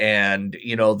ability and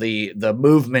the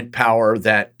movement power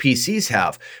that PCs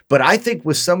have. But I think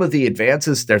with some of the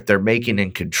advances that they're making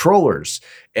in controllers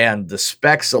and the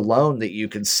specs alone that you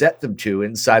can set them to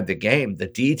inside the game, the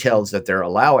details that they're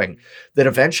allowing, that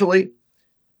eventually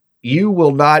you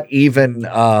will not even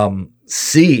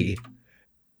see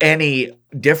any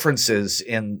differences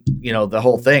in the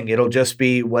whole thing. It'll just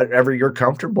be whatever you're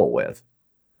comfortable with.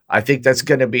 I think that's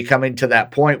going to be coming to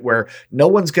that point where no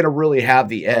one's going to really have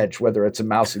the edge, whether it's a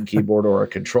mouse and keyboard or a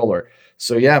controller.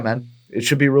 So yeah, man, it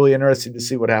should be really interesting to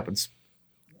see what happens.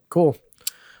 Cool.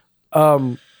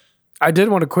 I did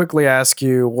want to quickly ask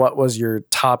you, what was your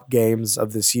top games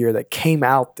of this year that came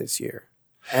out this year?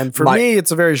 And for me,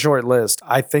 it's a very short list.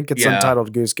 I think it's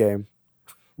Untitled Goose Game.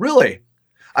 Really?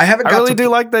 I really do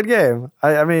like that game.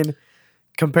 I mean,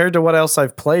 compared to what else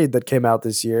I've played that came out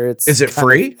this year, is it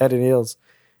free? Head and heels.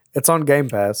 It's on Game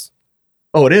Pass.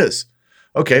 Oh, it is.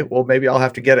 Okay, well maybe I'll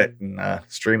have to get it and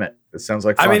stream it. It sounds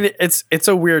like fun. I mean, it's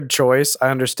a weird choice. I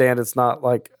understand it's not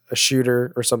like a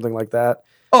shooter or something like that.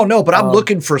 Oh no, but I'm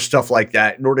looking for stuff like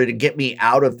that in order to get me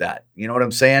out of that. You know what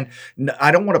I'm saying?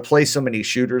 I don't want to play so many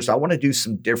shooters. I want to do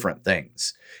some different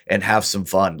things and have some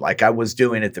fun, like I was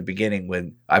doing at the beginning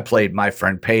when I played My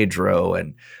Friend Pedro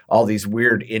and all these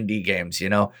weird indie games.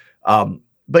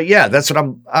 But yeah, that's what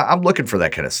I'm looking for,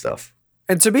 that kind of stuff.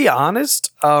 And to be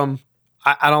honest, I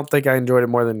don't think I enjoyed it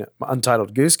more than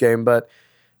Untitled Goose Game, but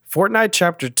Fortnite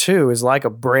Chapter 2 is like a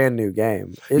brand new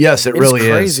game. Yes, it really is.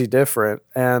 It's crazy different.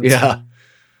 And yeah,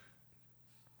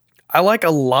 I like a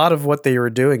lot of what they were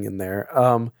doing in there.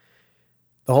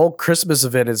 The whole Christmas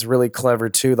event is really clever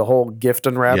too. The whole gift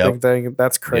unwrapping thing,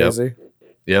 that's crazy.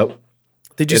 Yep.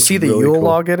 Did you see the Yule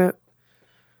log in it?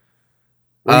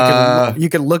 You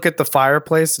can look at the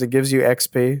fireplace and it gives you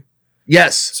XP.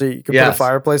 Yes. So you can put a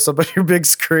fireplace up on your big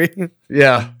screen.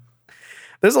 Yeah.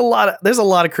 There's a lot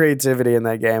of creativity in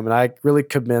that game, and I really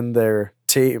commend their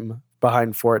team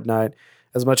behind Fortnite.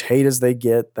 As much hate as they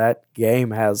get, that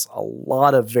game has a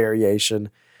lot of variation.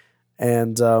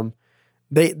 And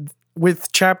they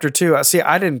with Chapter 2,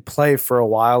 I didn't play for a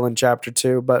while in Chapter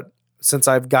 2, but since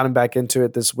I've gotten back into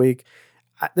it this week,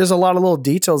 there's a lot of little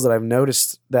details that I've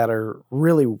noticed that are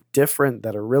really different,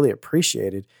 that are really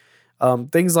appreciated.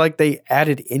 Things like they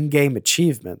added in-game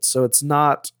achievements, so it's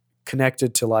not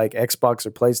connected to like Xbox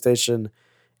or PlayStation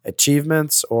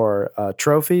achievements or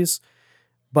trophies,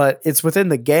 but it's within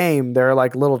the game. There are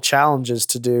like little challenges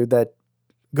to do that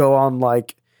go on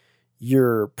like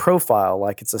your profile,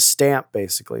 like it's a stamp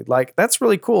basically. Like that's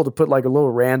really cool to put like a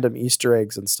little random Easter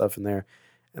eggs and stuff in there.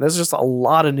 And there's just a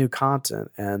lot of new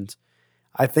content, and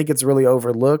I think it's really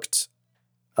overlooked.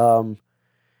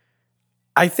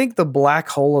 I think the Black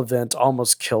Hole event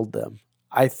almost killed them.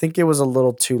 I think it was a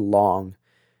little too long.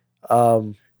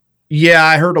 Yeah,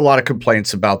 I heard a lot of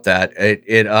complaints about that.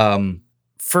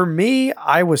 For me,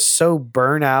 I was so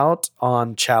burnt out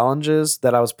on challenges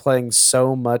that I was playing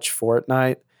so much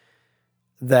Fortnite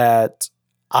that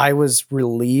I was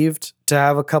relieved to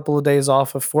have a couple of days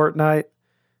off of Fortnite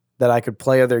that I could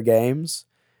play other games.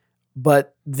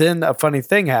 But then a funny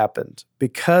thing happened.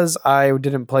 Because I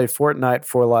didn't play Fortnite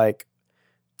for like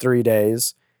 3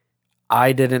 days,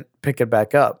 I didn't pick it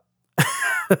back up.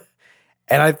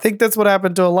 And I think that's what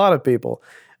happened to a lot of people.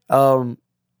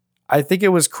 I think it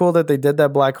was cool that they did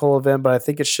that Black Hole event, but I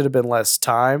think it should have been less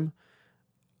time.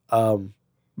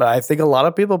 But I think a lot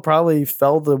of people probably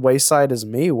fell the wayside as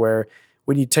me, where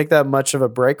when you take that much of a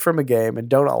break from a game and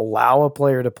don't allow a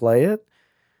player to play it,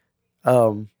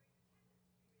 you're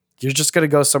just going to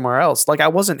go somewhere else. Like I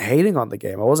wasn't hating on the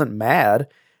game. I wasn't mad.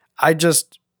 I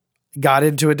just got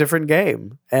into a different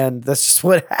game, and that's just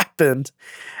what happened.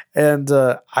 And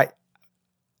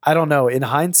I don't know. In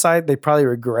hindsight, they probably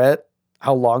regret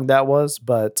how long that was,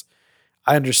 but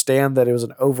I understand that it was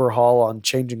an overhaul on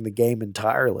changing the game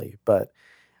entirely. But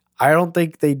I don't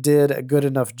think they did a good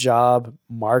enough job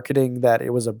marketing that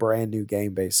it was a brand new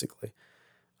game, basically.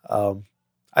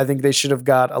 I think they should have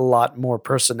got a lot more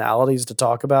personalities to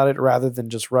talk about it rather than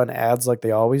just run ads like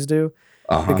they always do.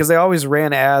 Because they always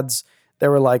ran ads that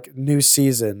were like new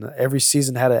season. Every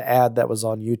season had an ad that was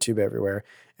on YouTube everywhere.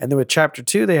 And then with Chapter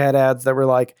 2, they had ads that were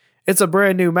like, it's a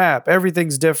brand new map.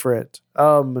 Everything's different.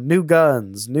 New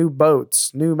guns, new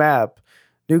boats, new map,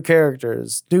 new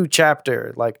characters, new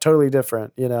chapter, like totally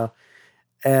different,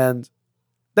 and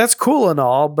that's cool and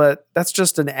all, but that's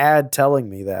just an ad telling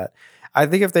me that. I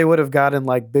think if they would have gotten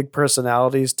like big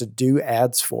personalities to do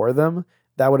ads for them,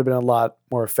 that would have been a lot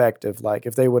more effective. Like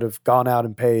if they would have gone out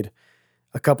and paid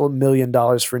a couple $1 million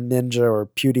for Ninja or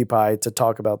PewDiePie to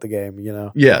talk about the game,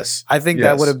 Yes. I think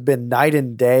that would have been night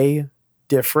and day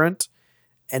different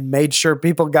and made sure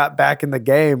people got back in the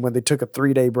game when they took a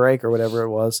 3-day break or whatever it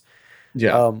was.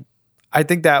 Yeah. I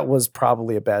think that was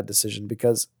probably a bad decision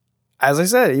because, as I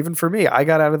said, even for me, I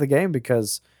got out of the game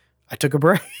because I took a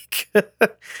break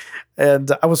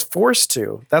and I was forced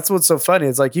to. That's what's so funny.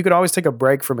 It's like you could always take a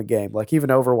break from a game, like even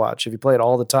Overwatch. If you play it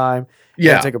all the time,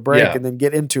 you take a break and then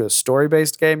get into a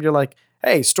story-based game. You're like,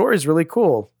 hey, story's really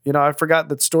cool. I forgot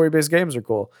that story-based games are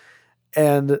cool.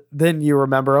 And then you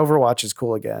remember Overwatch is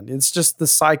cool again. It's just the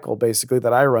cycle basically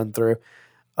that I run through.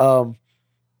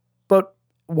 But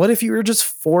what if you were just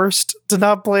forced to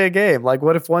not play a game? Like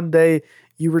what if one day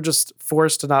you were just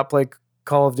forced to not play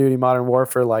Call of Duty Modern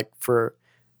Warfare like for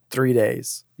 3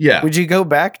 days? Yeah. Would you go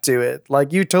back to it?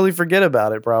 Like you totally forget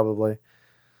about it probably,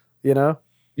 Yeah,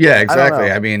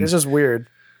 exactly. I mean, it's just weird.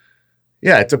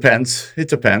 Yeah, it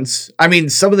depends. I mean,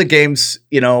 some of the games,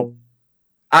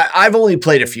 I've only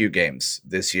played a few games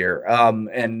this year,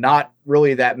 and not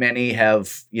really that many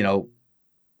have,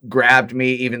 grabbed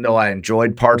me, even though I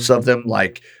enjoyed parts of them.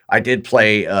 Like I did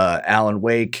play Alan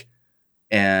Wake,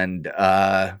 and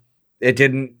it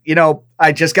didn't,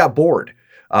 I just got bored.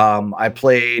 I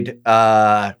played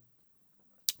Friday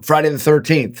the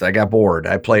 13th. I got bored.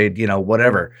 I played,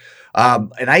 whatever.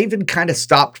 And I even kind of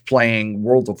stopped playing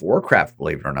World of Warcraft,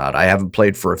 believe it or not. I haven't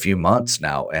played for a few months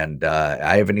now, and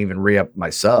I haven't even re-upped my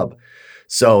sub.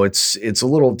 So it's a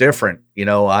little different.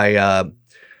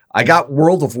 I got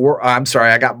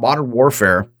I got Modern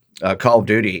Warfare, Call of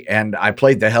Duty, and I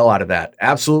played the hell out of that.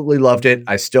 Absolutely loved it.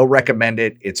 I still recommend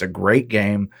it. It's a great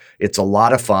game. It's a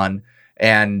lot of fun.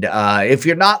 And if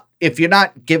you're not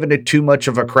giving it too much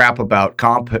of a crap about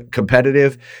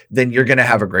competitive, then you're going to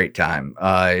have a great time.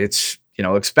 It's,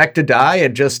 expect to die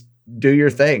and just do your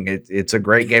thing. It's a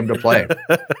great game to play,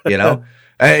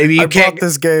 I bought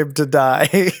this game to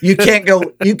die. you can't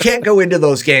go into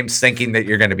those games thinking that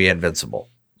you're going to be invincible.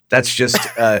 That's just,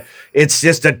 it's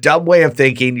just a dumb way of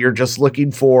thinking. You're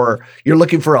looking for a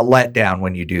letdown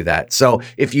when you do that. So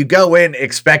if you go in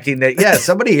expecting that,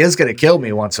 somebody is going to kill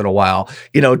me once in a while,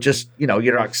 you're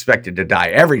not expected to die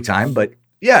every time, but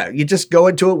you just go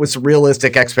into it with some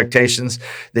realistic expectations,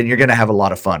 then you're going to have a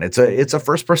lot of fun. It's a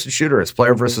first person shooter. It's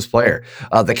player versus player.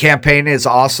 The campaign is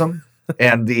awesome.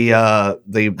 And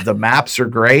the maps are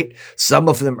great. Some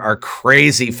of them are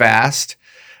crazy fast,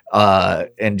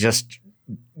 and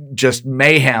just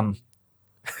mayhem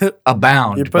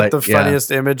abound. You put the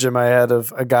funniest image in my head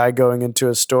of a guy going into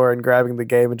a store and grabbing the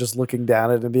game and just looking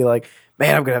down at it and be like,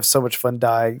 man, I'm going to have so much fun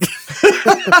dying.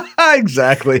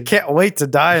 Exactly. Can't wait to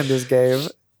die in this game.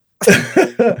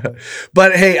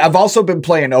 But hey, I've also been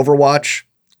playing Overwatch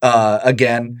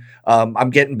again. I'm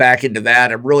getting back into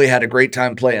that. I really had a great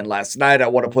time playing last night. I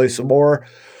want to play some more.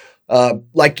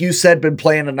 Like you said, been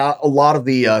playing a lot of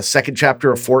the second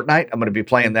chapter of Fortnite. I'm going to be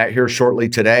playing that here shortly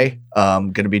today.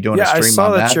 I'm going to be doing a stream on that. I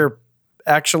saw that you're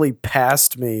actually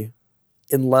past me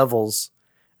in levels.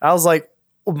 I was like,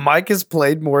 Mike has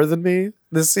played more than me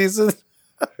this season.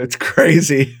 It's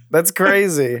crazy. That's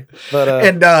crazy. But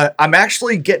and I'm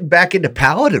actually getting back into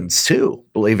Paladins too,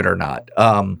 believe it or not.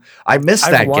 I missed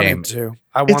that game.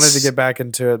 I wanted to get back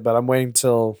into it, but I'm waiting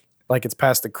till like it's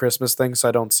past the Christmas thing so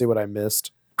I don't see what I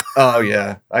missed. Oh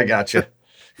yeah, I got you.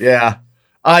 Yeah,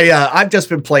 I've just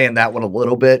been playing that one a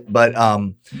little bit, but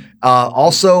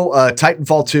also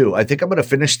Titanfall 2. I think I'm going to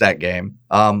finish that game.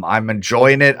 I'm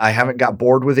enjoying it. I haven't got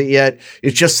bored with it yet.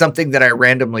 It's just something that I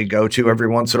randomly go to every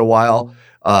once in a while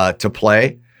to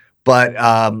play. But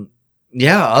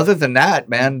other than that,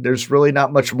 man, there's really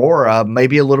not much more.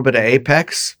 Maybe a little bit of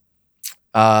Apex.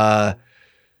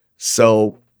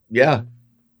 So yeah.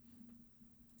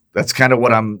 That's kind of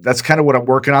what I'm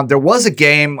working on. There was a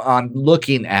game I'm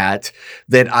looking at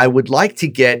that I would like to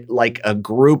get like a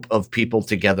group of people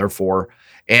together for,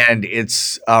 and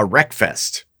it's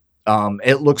Wreckfest.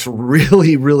 It looks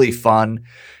really, really fun.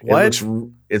 What?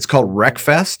 It's called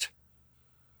Wreckfest.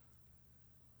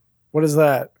 What is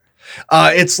that?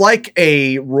 It's like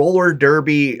a roller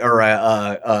derby or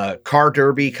a car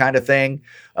derby kind of thing,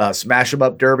 smash 'em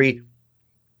up derby.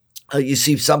 You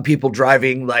see some people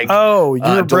driving like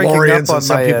you're breaking DeLoreans, up on and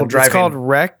some my people end. driving. It's called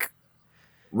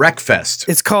Wreckfest.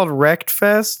 It's called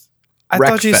Wreckfest. I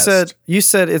thought you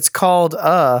said it's called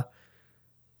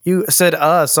You said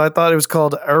so I thought it was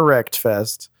called Erect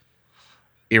Fest.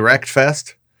 Erect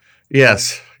Fest.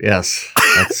 Yes. That's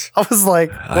I was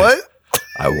like, what?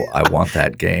 I want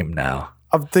that game now.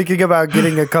 I'm thinking about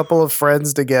getting a couple of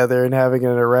friends together and having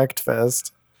an erect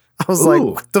fest. I was Ooh. like,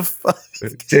 what the fuck?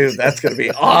 Dude, that's gonna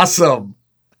be awesome.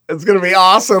 It's gonna be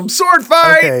awesome. Sword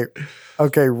fight.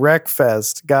 Okay, Wreck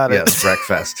Fest. Got it. Yes,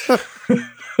 breakfast.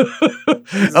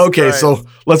 Okay, Christ. so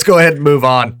let's go ahead and move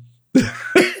on.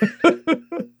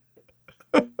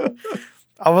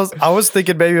 I was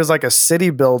thinking maybe it was like a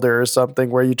city builder or something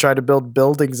where you try to build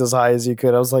buildings as high as you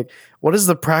could. I was like, what is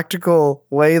the practical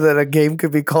way that a game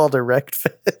could be called Erect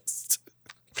Fest?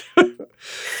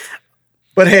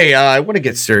 But hey, I want to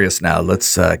get serious now.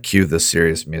 Let's cue the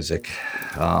serious music.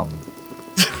 Are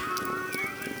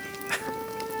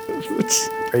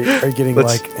you getting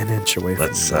like an inch away from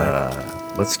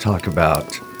let's talk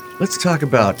about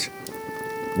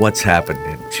what's happened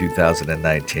in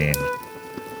 2019.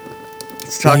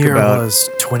 Let's talk the year about was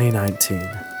 2019.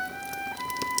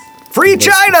 Free It was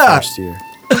the China. first year.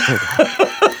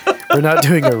 We're not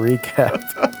doing a recap.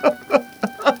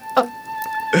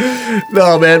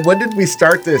 No, man. When did we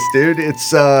start this, dude?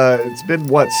 It's been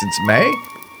what, since May?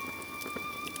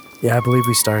 Yeah, I believe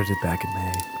we started it back in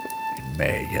May. In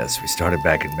May, yes, we started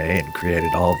back in May and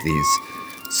created all of these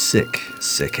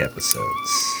sick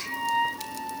episodes.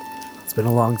 It's been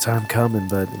a long time coming,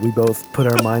 but we both put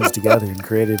our minds together and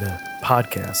created a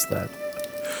podcast that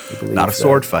we believe Not a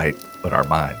sword fight, but our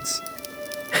minds.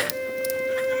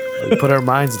 We put our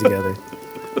minds together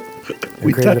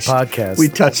and created a podcast. We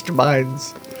touched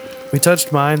minds. We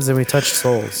touched minds and we touched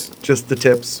souls. Just the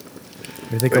tips.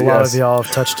 I think But a lot yes. of y'all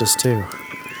have touched us too.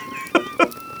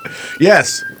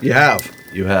 Yes, you have.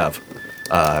 You have.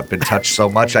 Been touched so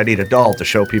much, I need a doll to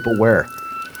show people where.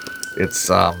 It's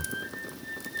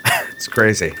it's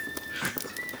crazy.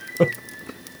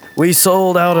 We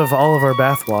sold out of all of our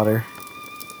bathwater,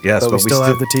 Yes, but we still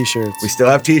have the t-shirts. we still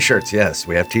have t-shirts. Yes,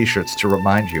 we have t-shirts to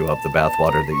remind you of the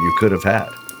bathwater that you could have had.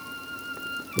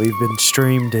 We've been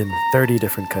streamed in 30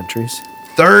 different countries.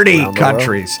 30 Around the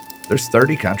countries. There's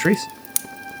 30 countries?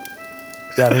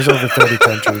 Yeah, there's over 30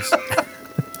 countries.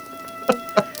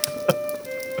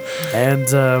 And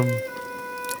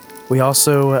we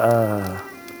also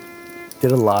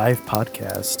did a live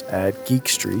podcast at Geek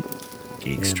Street.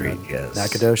 Geek in, Street, yes.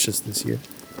 Nacogdoches this year.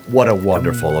 What a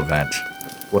wonderful event.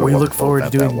 What a We look wonderful forward to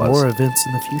event that doing was. more events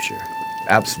in the future.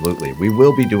 Absolutely. We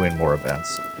will be doing more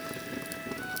events.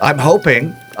 I'm hoping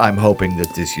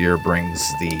that this year brings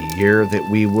the year that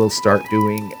we will start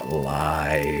doing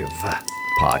live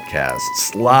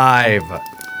podcasts. Live.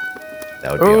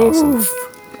 That would be awesome. Oof.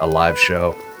 A live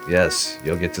show. Yes,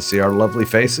 you'll get to see our lovely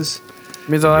faces.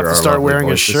 Means I'll have Hear to our start lovely wearing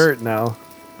voices. a shirt now.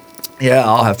 Yeah,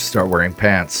 I'll have to start wearing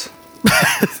pants.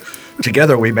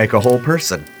 Together we make a whole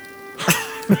person.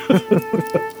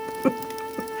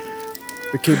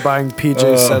 We keep buying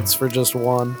PJ sets for just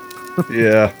one.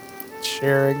 Yeah.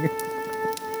 Sharing.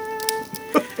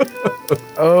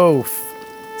 Oh.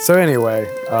 So anyway,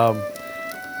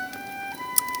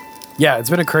 yeah, it's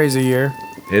been a crazy year.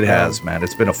 It has, man.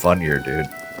 It's been a fun year, dude.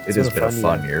 It has been a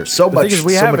fun year. So The much, thing is,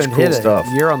 we so haven't much cool hit stuff. a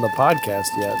year on the podcast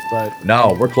yet, but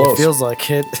No, we're it close. feels like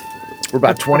it. We're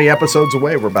about 20 episodes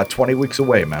away. We're about 20 weeks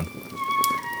away, man.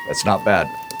 That's not bad.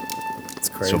 It's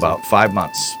crazy. So about 5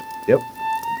 months. Yep.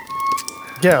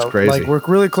 yeah, crazy. like we're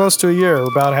really close to a year.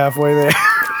 We're about halfway there.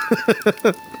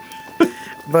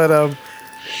 But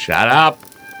Shut up.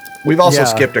 We've also Yeah.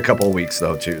 skipped a couple of weeks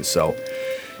though too. So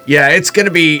yeah, it's gonna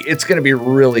be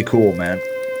really cool, man.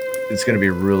 It's gonna be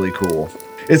really cool.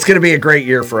 It's gonna be a great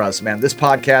year for us, man. This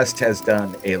podcast has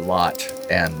done a lot,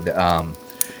 and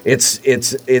it's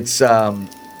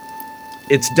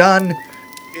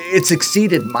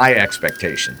exceeded my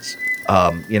expectations.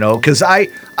 Because I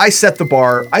set the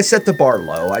bar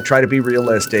low. I try to be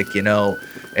realistic,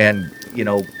 and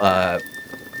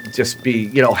just be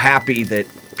happy that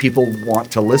people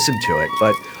want to listen to it.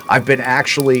 But I've been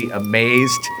actually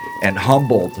amazed and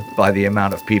humbled by the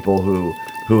amount of people who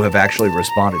have actually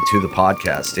responded to the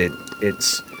podcast.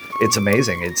 It's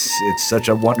amazing. It's such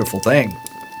a wonderful thing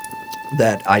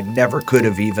that I never could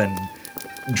have even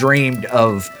dreamed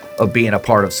of being a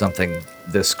part of something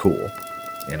this cool,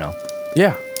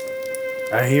 yeah,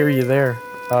 I hear you there.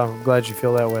 I'm glad you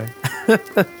feel that way.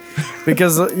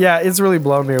 Because, yeah, it's really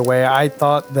blown me away. I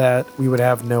thought that we would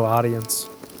have no audience.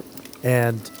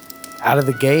 And out of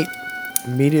the gate,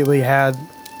 immediately had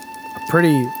a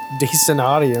pretty decent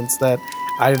audience that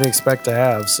I didn't expect to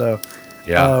have. So,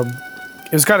 Yeah.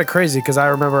 it was kind of crazy because I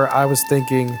remember I was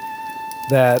thinking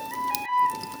that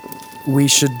we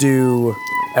should do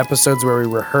episodes where we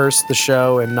rehearse the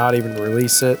show and not even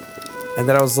release it. And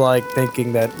then I was like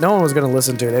thinking that no one was going to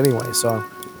listen to it anyway. So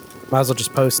Might as well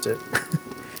just post it.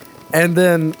 And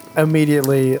then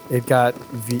immediately it got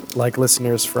like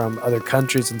listeners from other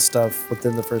countries and stuff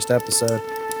within the first episode.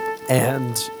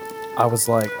 And I was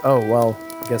like, oh, well,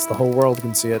 I guess the whole world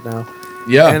can see it now.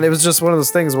 Yeah. And it was just one of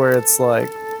those things where it's like,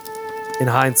 in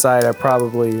hindsight, I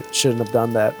probably shouldn't have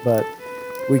done that. But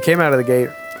we came out of the gate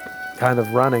kind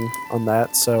of running on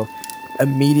that. So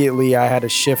immediately I had to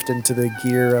shift into the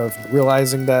gear of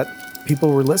realizing that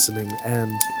people were listening.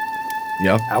 And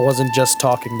I wasn't just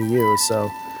talking to you. So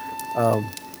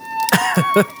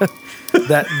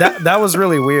that was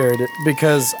really weird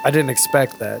because I didn't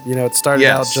expect that. You know, it started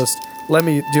out just let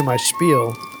me do my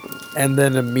spiel, and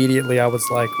then immediately I was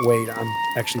like, wait, I'm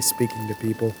actually speaking to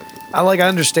people. I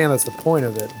understand that's the point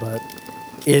of it, but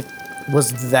it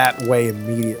was that way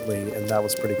immediately, and that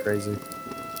was pretty crazy.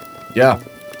 Yeah.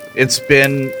 It's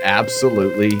been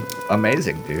absolutely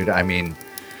amazing, dude. I mean,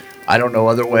 I don't know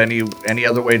any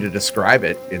other way to describe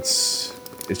it. It's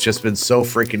just been so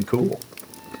freaking cool.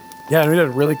 Yeah, and we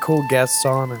had really cool guests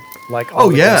on, and like all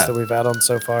the guests that we've had on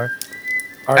so far.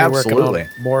 Already working on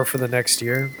more for the next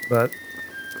year, but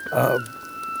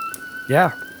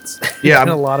it's been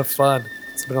a lot of fun.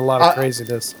 It's been a lot of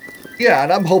craziness. Yeah,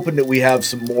 and I'm hoping that we have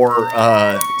some more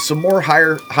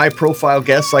high profile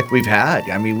guests like we've had.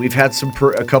 I mean, we've had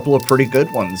a couple of pretty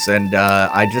good ones, and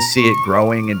I just see it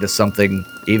growing into something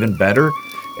even better.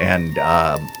 And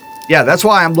that's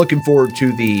why I'm looking forward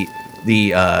to the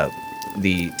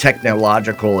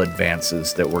technological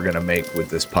advances that we're going to make with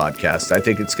this podcast. I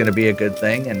think it's going to be a good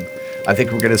thing, and I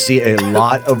think we're going to see a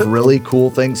lot of really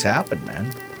cool things happen,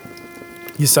 man.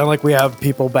 You sound like we have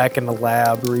people back in the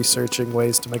lab researching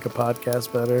ways to make a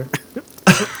podcast better.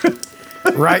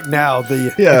 Right now,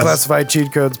 the Declassified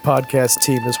Cheat Codes podcast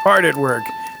team is hard at work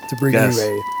to bring you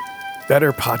a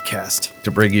better podcast. To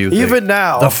bring you even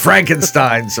now the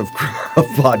Frankensteins of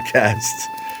podcasts.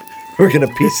 We're going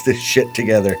to piece this shit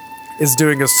together. Is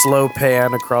doing a slow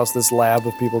pan across this lab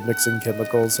of people mixing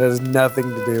chemicals. It has nothing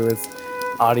to do with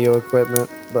audio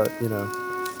equipment, but you know.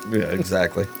 Yeah,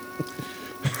 exactly.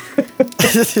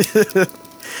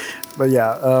 But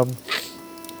yeah,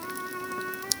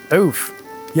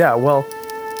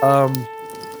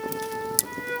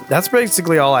 that's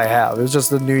basically all I have. It was just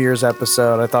the New Year's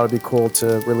episode. I thought it'd be cool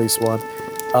to release one.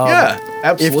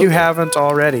 Absolutely. If you haven't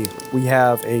already, we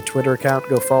have a Twitter account.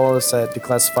 Go follow us at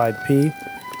DeclassifiedP.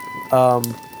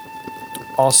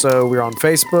 Also, we're on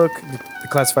Facebook. The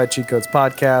Classified Cheat Codes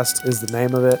Podcast is the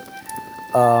name of it.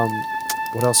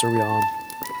 What else are we on?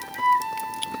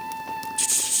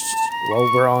 Well,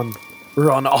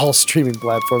 we're on all streaming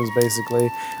platforms basically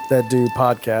that do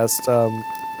podcasts.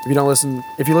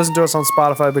 If you listen to us on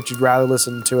Spotify, but you'd rather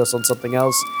listen to us on something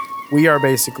else, we are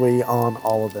basically on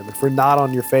all of them. If we're not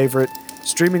on your favorite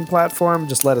streaming platform,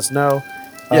 just let us know.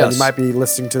 You might be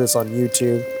listening to this on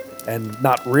YouTube and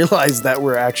not realize that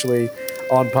we're actually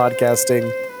on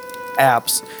podcasting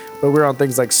apps, but we're on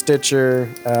things like Stitcher,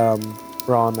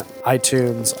 we're on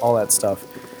iTunes, all that stuff.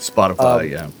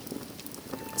 Spotify,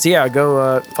 So yeah,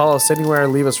 go follow us anywhere,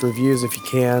 leave us reviews if you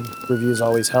can. Reviews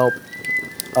always help.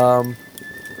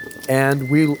 And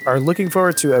we are looking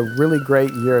forward to a really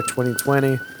great year of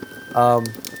 2020.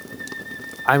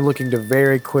 I'm looking to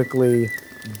very quickly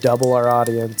double our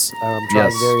audience. I'm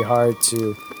trying very hard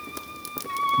to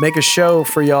make a show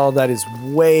for y'all that is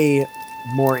way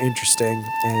more interesting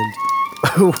and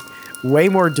way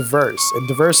more diverse. And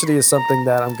diversity is something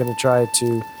that I'm going to try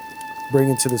to bring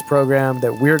into this program,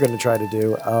 that we're going to try to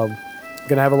do. We're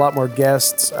going to have a lot more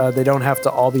guests. They don't have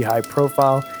to all be high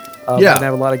profile. We're going to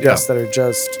have a lot of guests that are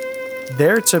just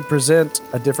there to present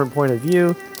a different point of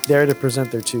view, there to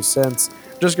present their 2 cents.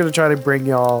 Just going to try to bring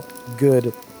y'all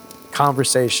good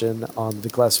conversation on the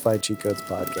Declassified Cheat Codes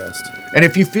podcast. And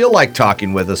if you feel like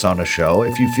talking with us on a show,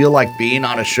 if you feel like being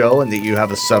on a show and that you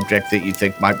have a subject that you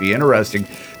think might be interesting,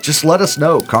 just let us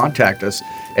know. Contact us,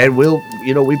 and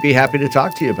we'd be happy to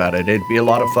talk to you about it. It'd be a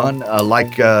lot of fun.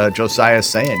 Like Josiah is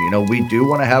saying, we do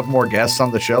want to have more guests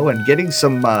on the show, and getting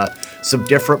some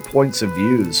different points of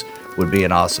views would be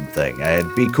an awesome thing.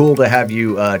 It'd be cool to have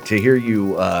you to hear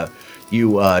you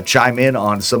chime in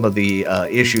on some of the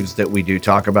issues that we do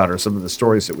talk about, or some of the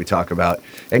stories that we talk about,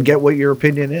 and get what your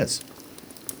opinion is.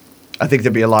 I think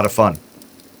that'd be a lot of fun.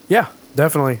 Yeah,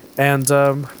 definitely. And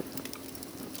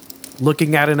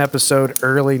looking at an episode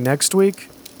early next week,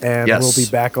 and we'll be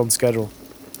back on schedule.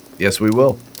 Yes, we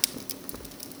will.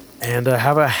 And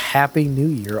have a happy New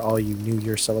Year, all you New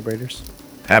Year celebrators.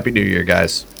 Happy New Year,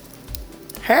 guys.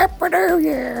 Happy New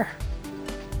Year.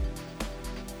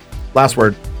 Last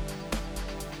word.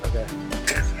 Okay.